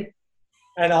fairy.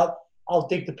 And I'll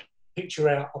dig the picture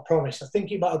out, I promise. I think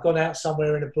he might have gone out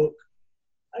somewhere in a book.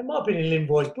 It might have been in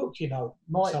Limvoy's book,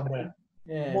 somewhere.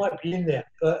 Yeah. It might be in there.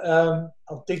 But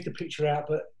I'll dig the picture out.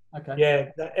 But okay. yeah,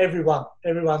 everyone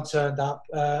turned up.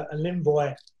 And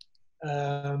Limvoy,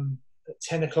 at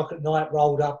 10 o'clock at night,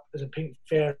 rolled up as a pink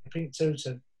fairy, pink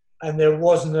tutu. And there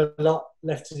wasn't a lot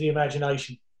left to the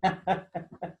imagination.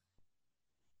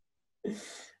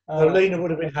 Lena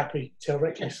would have been happy, tell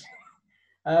Reckless.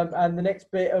 And the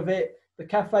next bit of it, the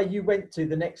cafe you went to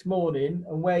the next morning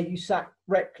and where you sat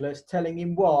Reckless telling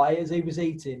him why as he was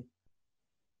eating.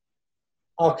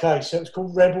 Okay, so it's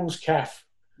called Rebels Cafe.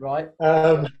 Right.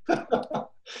 And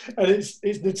it's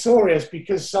notorious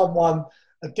because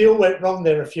a deal went wrong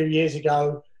there a few years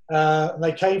ago, and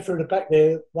they came through the back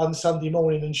there one Sunday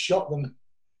morning and shot them.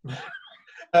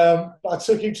 But I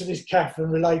took him to this cafe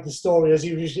and relayed the story as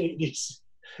he was eating his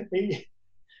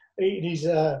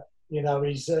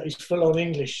full-on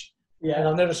English. Yeah. And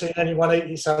I've never seen anyone eat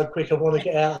it so quick. I want to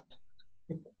get out.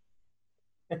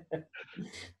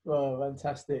 Oh,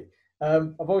 fantastic.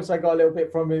 I've also got a little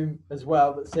bit from him as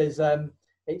well that says,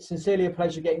 it's sincerely a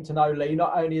pleasure getting to know Lee,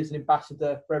 not only as an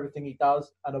ambassador for everything he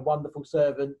does and a wonderful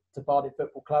servant to Barnet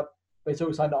Football Club, but he's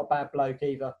also not a bad bloke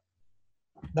either.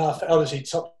 No, honestly,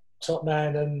 top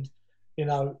man, and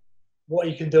what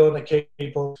he can do on the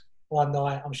keyboard one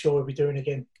night, I'm sure he'll be doing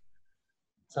again.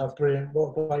 So brilliant! What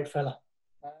a great fella.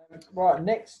 Right,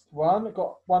 next one. I've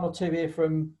got 1 or 2 here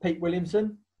from Pete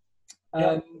Williamson.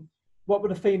 What were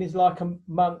the feelings like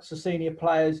amongst the senior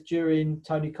players during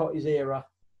Tony Cotty's era?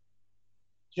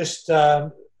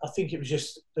 I think it was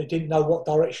just they didn't know what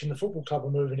direction the football club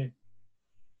were moving in.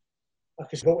 Like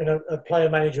I brought in a player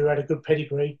manager who had a good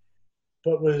pedigree,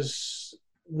 but was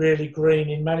really green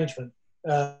in management,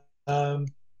 and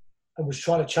was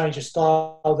trying to change a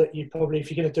style that you probably, if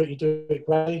you're going to do it, you do it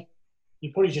gradually.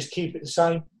 You probably just keep it the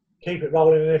same, keep it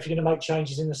rolling, and if you're going to make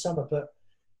changes in the summer. But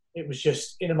it was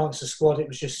just in amongst the squad. It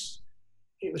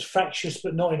was fractious,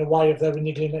 but not in a way of they were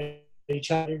niggling at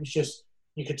each other. It was just,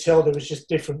 you could tell there was just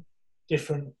different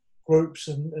groups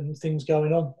and things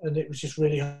going on, and it was just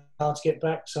really hard to get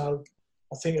back. So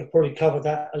I think I've probably covered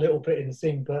that a little bit in the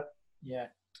thing, but yeah,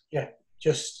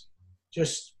 just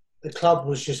the club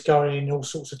was just going in all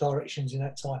sorts of directions in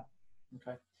that time.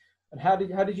 Okay. And how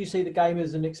did you see the game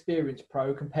as an experienced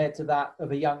pro compared to that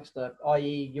of a youngster,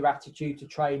 i.e. your attitude to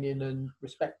training and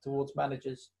respect towards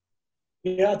managers?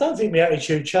 Yeah, I don't think my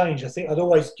attitude changed. I think I'd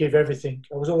always give everything.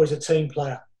 I was always a team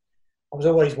player. I was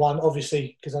always one,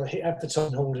 obviously, because I hit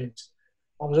advertising holdings.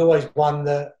 I was always one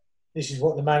that this is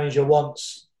what the manager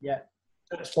wants. Yeah.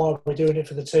 That's why we're doing it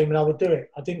for the team, and I would do it.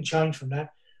 I didn't change from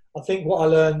that. I think what I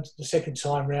learned the second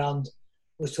time round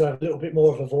was to have a little bit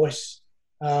more of a voice.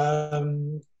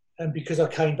 And because I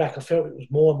came back, I felt it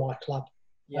was more my club.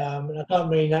 Yeah. And I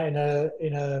don't mean that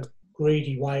in a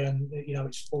greedy way, and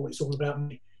it's all about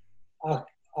me.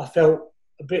 I felt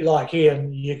a bit like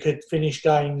Ian. You could finish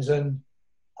games, and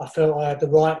I felt I had the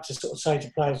right to sort of say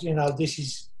to players, this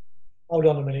is, hold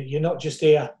on a minute, you're not just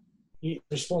here. You have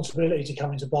responsibility to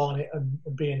come into Barnet and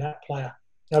being that player.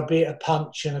 Be it a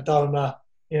Punch and a Doma,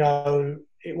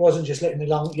 it wasn't just letting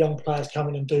the young players come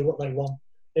in and do what they want.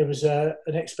 There was an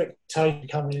expectation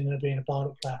coming in and being a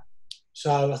Barnet player.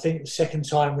 So I think the second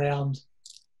time round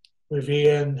with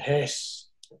Ian, Hess,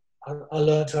 I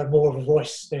learned to have more of a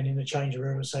voice then in the changing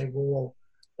room and say, well,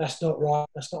 that's not right.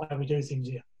 That's not how we do things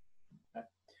here.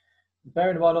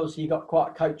 Bearing in mind, obviously, you've got quite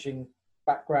a coaching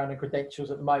background and credentials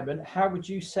at the moment. How would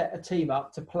you set a team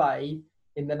up to play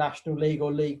in the National League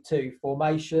or League Two?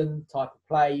 Formation, type of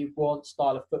play you want,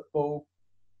 style of football?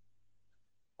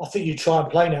 I think you try and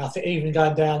play now. I think even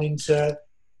going down into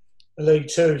the League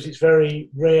Twos, it's very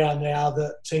rare now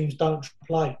that teams don't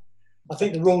play. I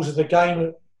think the rules of the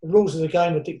game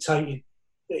are dictated.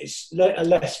 It's a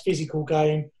less physical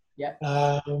game. Yeah.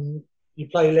 You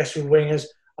play less with wingers.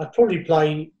 I'd probably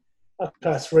play a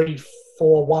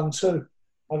 3-4-1-2.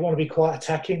 I'd want to be quite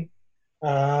attacking.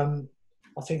 I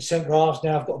think centre halves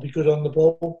now have got to be good on the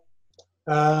ball.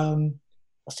 I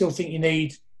still think you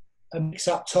need a mix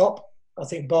up top. I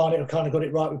think Barnet have kind of got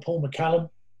it right with Paul McCallum.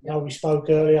 You know, we spoke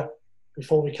earlier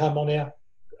before we came on here.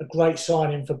 A great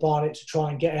signing for Barnet to try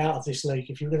and get out of this league.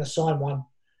 If you're going to sign one,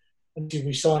 and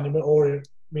we signed him at Oriel,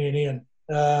 me and Ian,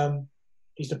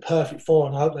 he's the perfect four,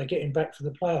 and I hope they get him back for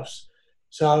the playoffs.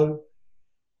 So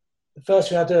the first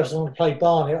thing I do if I want to play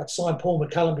Barnet, I'd sign Paul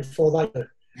McCallum before they do.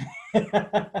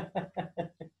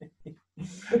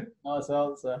 Nice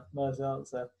answer.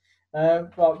 Right,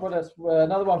 what else?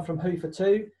 Another one from Who for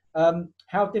Two.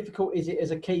 How difficult is it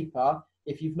as a keeper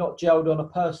if you've not gelled on a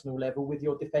personal level with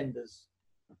your defenders?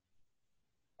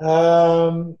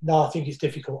 No, I think it's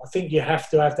difficult. I think you have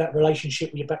to have that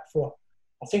relationship with your back four.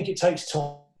 I think it takes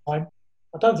time.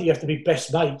 I don't think you have to be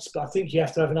best mates, but I think you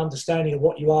have to have an understanding of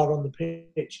what you are on the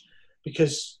pitch,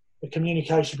 because the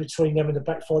communication between them and the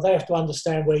back four, they have to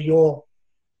understand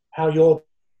how your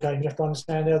game, you have to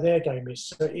understand how their game is.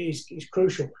 So it's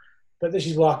crucial. But this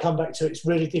is why I come back to it's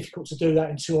really difficult to do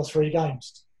that in 2 or 3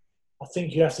 games. I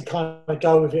think you have to kind of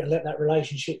go with it and let that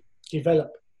relationship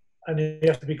develop. And you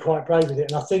have to be quite brave with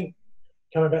it. And I think,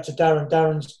 coming back to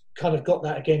Darren's kind of got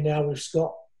that again now with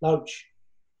Scott Loach.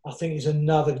 I think is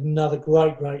another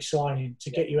great signing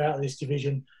to get you out of this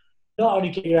division. Not only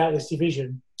get you out of this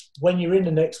division, when you're in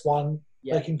the next one,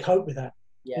 they can cope with that.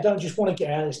 Yeah. You don't just want to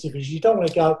get out of this division. You don't want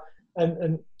to go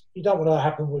and you don't want to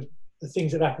happen with the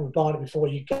things that happened with Barnet before.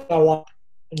 You go up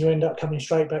and you end up coming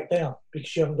straight back down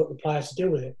because you haven't got the players to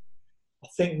deal with it. I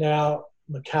think now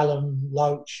McCallum,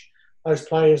 Loach, those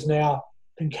players now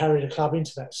can carry the club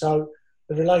into that. So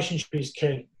the relationship is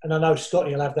key. And I know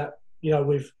Scotty will have that,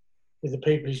 with the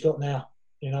people he's got now,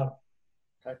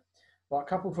 Okay. Well, a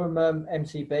couple from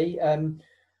MCB.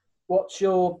 What's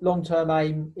your long-term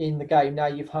aim in the game now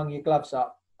you've hung your gloves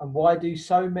up? And why do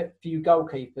so few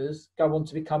goalkeepers go on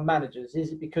to become managers?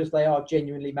 Is it because they are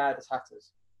genuinely mad as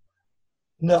hatters?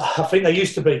 No, I think they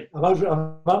used to be. I'm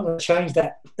going to change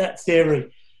that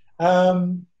theory.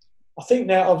 I think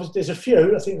now there's a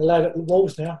few. I think the lad at the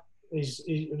Wolves now was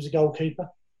a goalkeeper.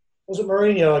 Wasn't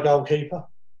Mourinho a goalkeeper?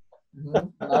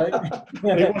 No.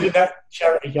 It wasn't that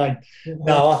charity game.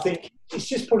 No, I think it's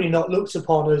just probably not looked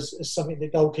upon as something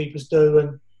that goalkeepers do.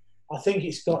 And I think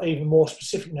it's got even more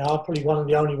specific now. I'm probably one of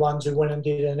the only ones who went and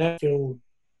did an Anfield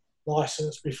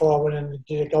licence before I went and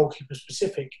did a goalkeeper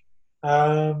specific.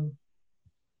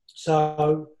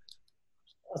 So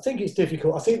I think it's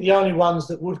difficult. I think the only ones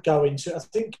that would go into it, I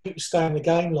think people stay in the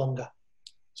game longer.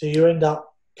 So you end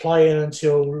up playing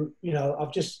until,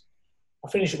 I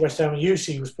finished at West Ham and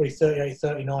UC was probably 38,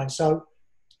 39. So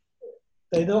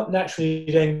they're not naturally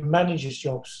then managers'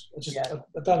 jobs. I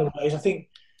don't know what it is. I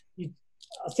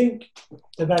think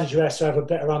the manager has to have a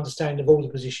better understanding of all the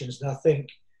positions. And I think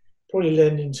probably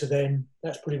lending to them,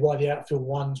 that's probably why the outfield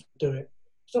ones do it.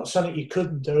 It's not something you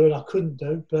couldn't do and I couldn't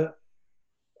do, but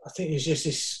I think there's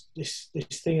just this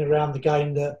thing around the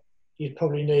game that you'd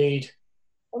probably need.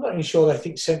 I'm not even sure they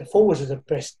think centre forwards are the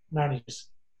best managers.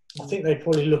 I think they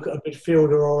probably look at a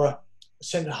midfielder or a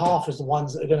centre half as the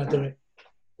ones that are going to do it.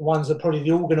 The ones that are probably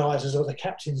the organisers or the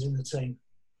captains in the team.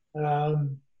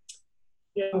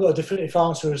 I've got a definitive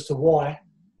answer as to why.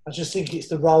 I just think it's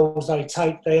the roles they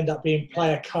take. They end up being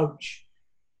player coach,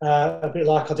 a bit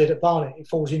like I did at Barnet. It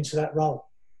falls into that role.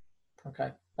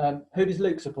 Okay. Who does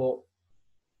Luke support?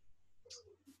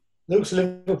 Luke's a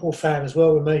Liverpool fan as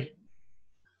well with me.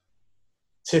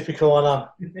 Typical, I know.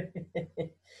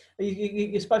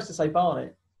 You're supposed to say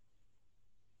Barnet.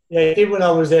 Yeah, he did when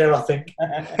I was there, I think.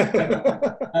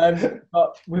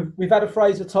 But we've had a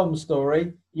Fraser Tom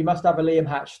story. You must have a Liam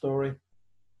Hatch story.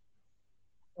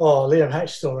 Oh, Liam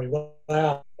Hatch story.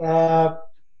 Wow.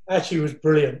 Hatchie was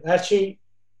brilliant. Hatchie,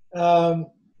 I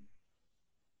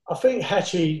think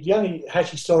Hatchie, the only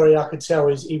Hatchie story I could tell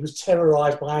is he was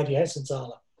terrorised by Andy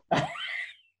Hessenthaler,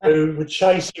 who would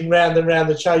chase him round and round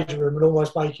the changing room and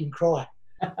almost make him cry.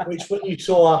 Which, when you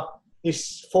saw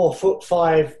this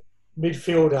 4'5"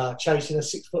 midfielder chasing a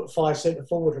 6'5" centre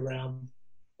forward around,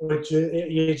 which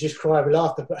you just cry with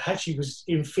laughter. But Hatchie was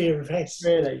in fear of Hess,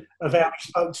 Really? of how he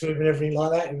spoke to him and everything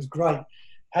like that. It was great.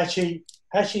 Hatchie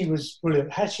was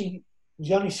brilliant. Hatchie was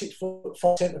the only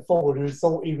 6'5" centre forward who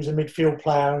thought he was a midfield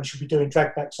player and should be doing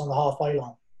dragbacks on the halfway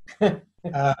line.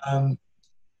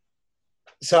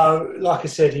 So, like I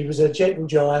said, he was a gentle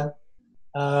giant.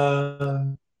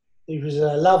 He was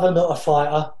a lover, not a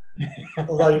fighter.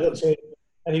 Although he looked at him,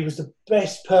 and he was the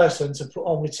best person to put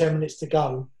on with 10 minutes to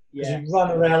go. Because he'd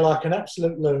run around like an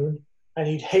absolute loon, and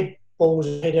he'd head balls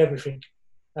and head everything.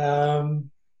 I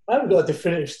haven't got a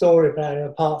definitive story about him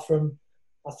apart from,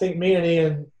 I think me and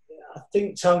Ian, I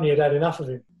think Tony had enough of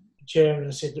him. The chairman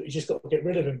and said, look, you just got to get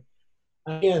rid of him.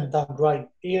 And Ian done great.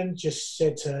 Ian just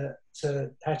said to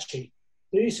Hatchie,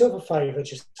 do yourself a favour,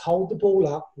 just hold the ball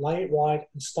up, lay it wide,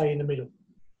 and stay in the middle.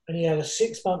 And he had a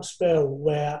 6-month spell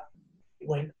where it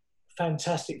went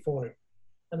fantastic for him.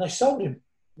 And they sold him.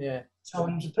 Yeah. Sold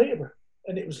him to Peterborough.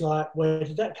 And it was like, where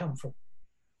did that come from?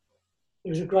 He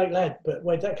was a great lad, but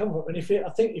where did that come from? And I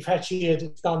think if Hatchie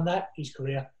had done that, his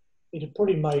career, he'd have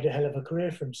probably made a hell of a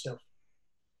career for himself.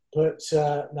 But,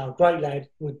 no, great lad.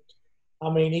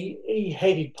 He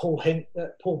headed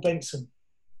Paul Benson.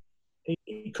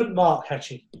 He couldn't mark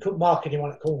Hatchie. He couldn't mark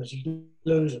anyone at corners. He'd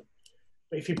lose them.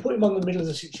 But if you put him on the middle of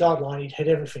the 6-yard line, he'd head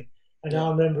everything. And I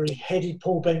remember he headed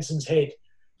Paul Benson's head.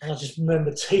 And I just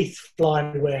remember teeth flying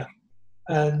everywhere.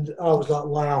 And I was like,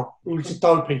 wow, he was just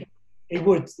dopey. He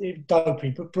was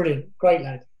dopey, but brilliant. Great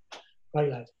lad.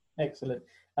 Great lad. Excellent.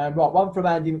 Right, one from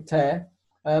Andy McTear.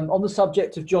 On the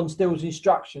subject of John Still's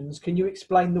instructions, can you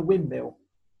explain the windmill?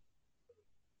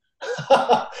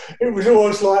 It was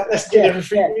always like, let's get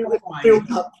everything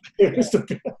built up. And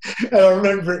I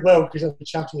remember it well because I was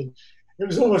chuckling. It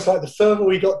was almost like the further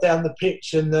we got down the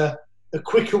pitch and the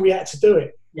quicker we had to do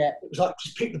it. Yeah. It was like,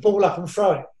 just pick the ball up and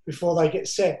throw it before they get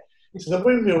set. So the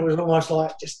windmill was almost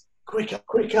like, just quicker.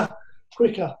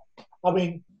 I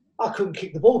mean, I couldn't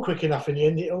kick the ball quick enough in the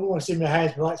end. It almost in my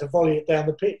hands, but I had to volley it down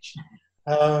the pitch.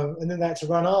 And then they had to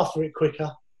run after it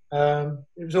quicker.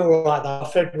 It was all right though.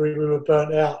 February we were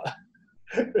burnt out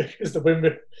because the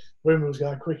windmill was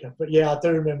going quicker. But yeah, I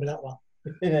do remember that one.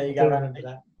 There you go. I remember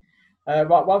that.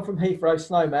 Right, one from Heathrow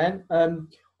Snowman.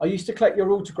 I used to collect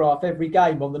your autograph every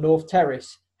game on the North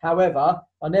Terrace. However,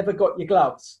 I never got your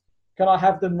gloves. Can I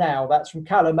have them now? That's from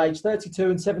Callum, age 32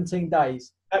 and 17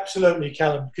 days. Absolutely,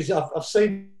 Callum, because I've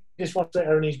seen this one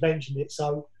there and he's mentioned it,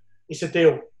 so it's a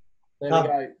deal. There we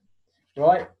go.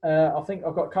 Right, I think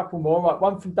I've got a couple more. Right,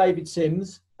 one from David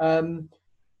Sims.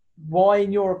 Why,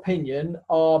 in your opinion,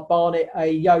 are Barnet a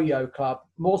yo-yo club?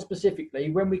 More specifically,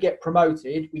 when we get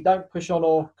promoted, we don't push on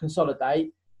or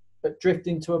consolidate, but drift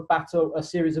into a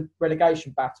series of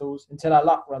relegation battles until our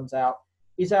luck runs out.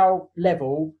 Is our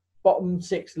level bottom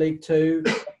 6 League 2,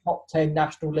 top 10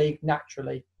 National League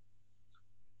naturally?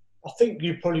 I think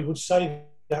you probably would say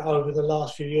that over the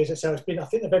last few years. That's how it's been. I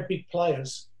think they've had big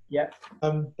players. Yeah.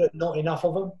 But not enough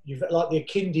of them. You've like the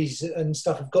Akindis and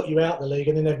stuff have got you out of the league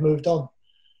and then they've moved on.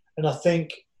 And I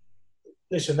think,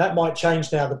 listen, that might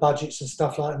change now, the budgets and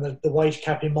stuff like that, and the wage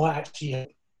capping might actually help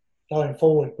going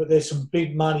forward. But there's some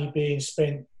big money being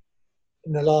spent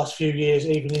in the last few years,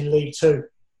 even in League 2.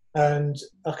 And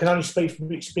I can only speak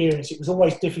from experience. It was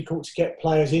always difficult to get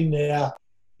players in there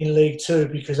in League 2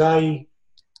 because,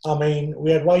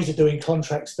 we had ways of doing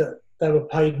contracts that they were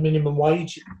paid minimum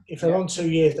wage. If they're on 2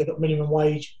 years, they got minimum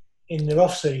wage in their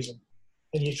off-season.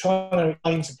 And you're trying to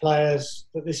explain to players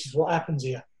that this is what happens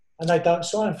here. And they don't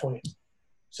sign for you.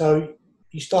 So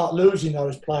you start losing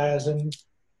those players. And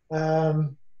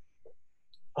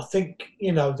I think,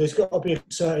 there's got to be a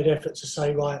concerted effort to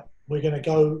say, right, we're going to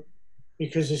go,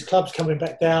 because there's clubs coming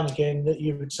back down again that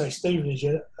you would say Stevenage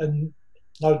and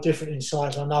no different in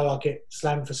size. I know I get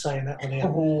slammed for saying that on here.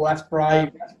 Oh, that's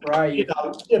brave. That's brave.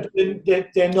 But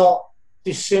they're not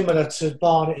dissimilar to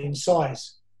Barnet in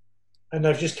size. And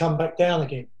they've just come back down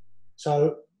again.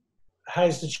 So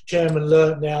has the chairman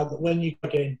learned now that when you go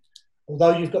again,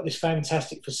 although you've got this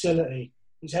fantastic facility,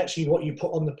 it's actually what you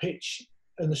put on the pitch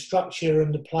and the structure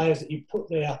and the players that you put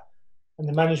there and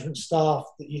the management staff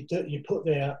that you put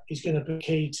there is going to be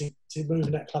key to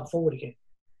moving that club forward again.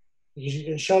 Because you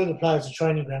can show the players a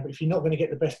training ground, but if you're not going to get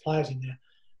the best players in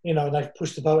there, they've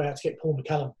pushed the boat out to get Paul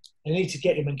McCallum. They need to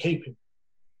get him and keep him.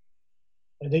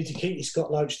 They need to keep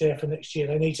Scott Loach there for next year.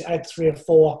 They need to add 3 or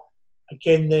 4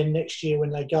 again then next year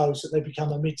when they go so they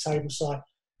become a mid-table side.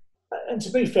 And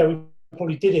to be fair, we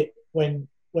probably did it when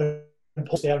Paul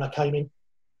there and I came in.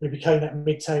 We became that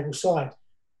mid-table side.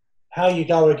 How you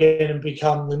go again and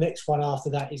become the next one after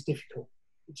that is difficult.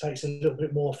 It takes a little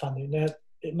bit more funding. Now,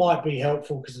 it might be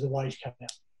helpful because of the wage cap now.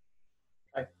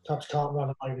 Okay. Clubs can't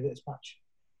run away with it as much.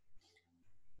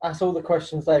 That's all the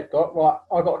questions they've got. Right,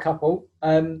 I've got a couple.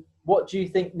 What do you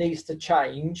think needs to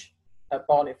change at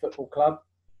Barnet Football Club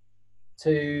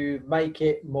to make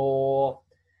it more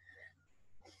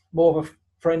of a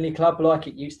friendly club like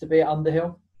it used to be at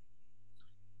Underhill?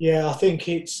 Yeah, I think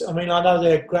I know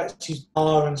they're Gratz's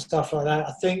Bar and stuff like that.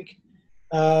 I think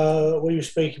we were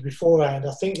speaking beforehand.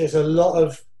 I think there's a lot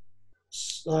of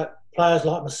players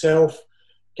like myself,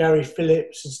 Gary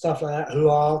Phillips and stuff like that who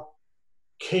are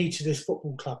key to this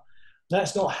football club. And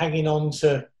that's not hanging on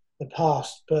to the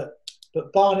past, but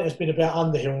Barnet has been about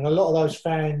Underhill, and a lot of those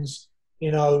fans,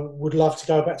 would love to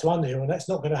go back to Underhill, and that's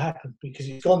not going to happen because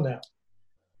it's gone now.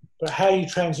 But how you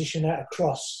transition that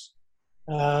across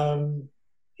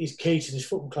is key to this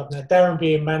football club. Now, Darren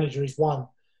being manager is one.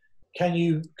 Can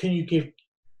you give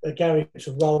Gary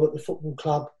a role at the football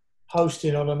club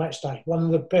hosting on a match day? One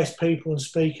of the best people and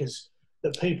speakers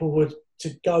that people would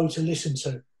to go to listen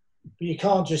to. But you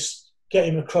can't just get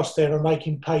him across there and make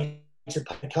him pay to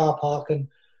pay the car park and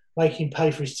make him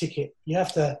pay for his ticket. You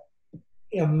have to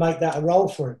make that a role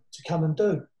for him to come and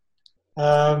do.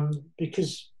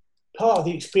 Because part of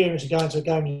the experience of going to a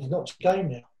game is not just a game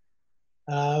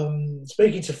now.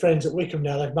 Speaking to friends at Wickham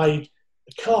now, they've made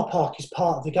the car park is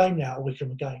part of the game now at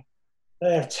Wickham game.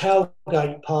 They have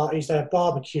tailgate parties, they have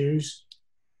barbecues.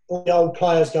 All the old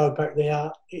players go back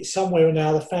there. It's somewhere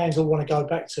now the fans all want to go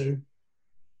back to.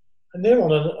 And they're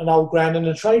on an old ground and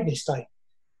a trading estate.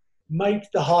 Make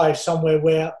the Hive somewhere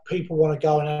where people want to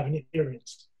go and have an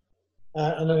experience.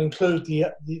 And then include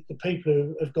the people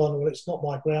who have gone, well, it's not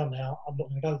my ground now, I'm not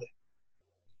going to go there.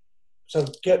 So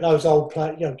get those old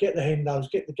players, get the Hendos,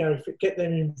 get the Gary, get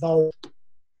them involved,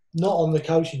 not on the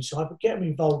coaching side, but get them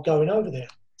involved going over there.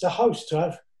 It's a host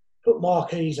to put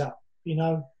marquees up,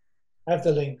 have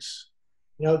the links.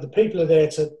 The people are there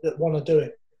that want to do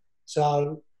it.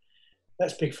 So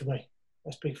that's big for me.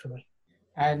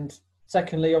 And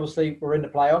secondly, obviously, we're in the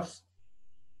playoffs.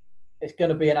 It's going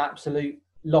to be an absolute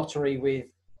lottery with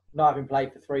not having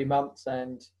played for 3 months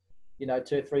and, 2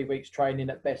 or 3 weeks training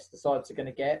at best the sides are going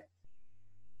to get.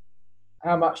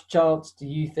 How much chance do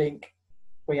you think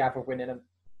we have of winning them?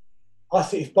 I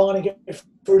think if Barnet get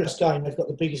through this game, they've got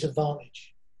the biggest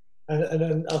advantage.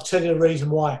 And I'll tell you the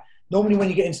reason why. Normally when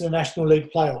you get into the National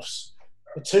League playoffs,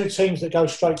 the 2 teams that go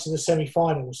straight to the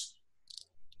semi-finals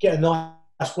get a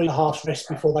nice week and a half's rest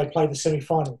before they play the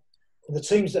semi-final. And the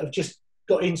teams that have just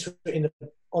got into it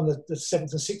on the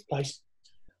 7th and 6th place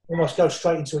almost go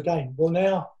straight into a game. Well,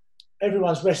 now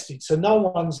everyone's rested, so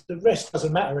the rest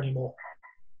doesn't matter anymore.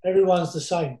 Everyone's the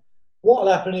same. What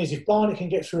will happen is if Barnet can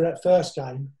get through that first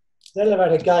game, they'll have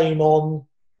had a game on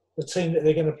the team that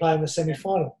they're going to play in the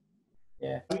semi-final.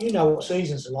 Yeah. But you know what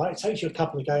seasons are like. It takes you a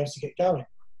couple of games to get going.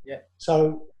 Yeah.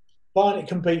 So Barnet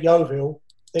can beat Yeovil.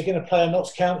 They're going to play a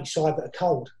Notts County side that are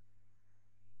cold,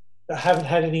 that haven't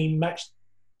had any match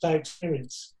day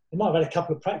experience. They might have had a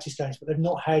couple of practice games, but they've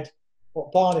not had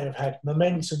what Barnet have had,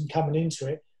 momentum coming into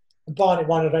it. And Barnet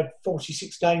won't have had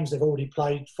 46 games they've already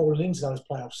played, fallen into those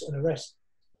playoffs and the rest.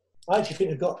 I actually think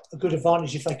they've got a good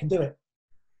advantage if they can do it.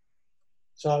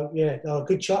 So, yeah, a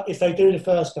good shot if they do the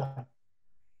first game.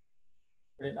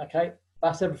 Brilliant. Okay,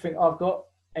 that's everything I've got.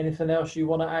 Anything else you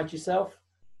want to add yourself?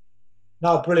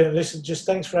 No, brilliant. Listen, just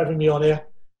thanks for having me on here.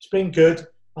 It's been good.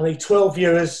 I need 12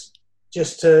 viewers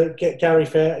just to get Gary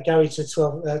to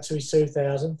 12 to his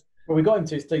 2,000. Well, we got him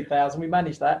to his 2,000. We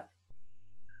managed that.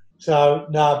 So,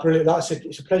 no, brilliant. Like I said,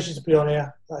 it's a pleasure to be on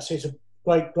here. Like I said, it's a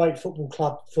great football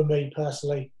club for me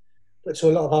personally, but to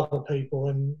a lot of other people.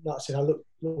 And like I said, I look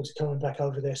forward to coming back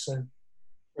over there soon.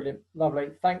 Brilliant. Lovely.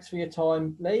 Thanks for your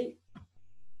time, Lee.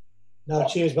 No,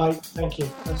 cheers, mate. Thank you.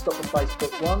 I'll stop the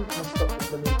Facebook one. I'll stop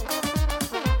the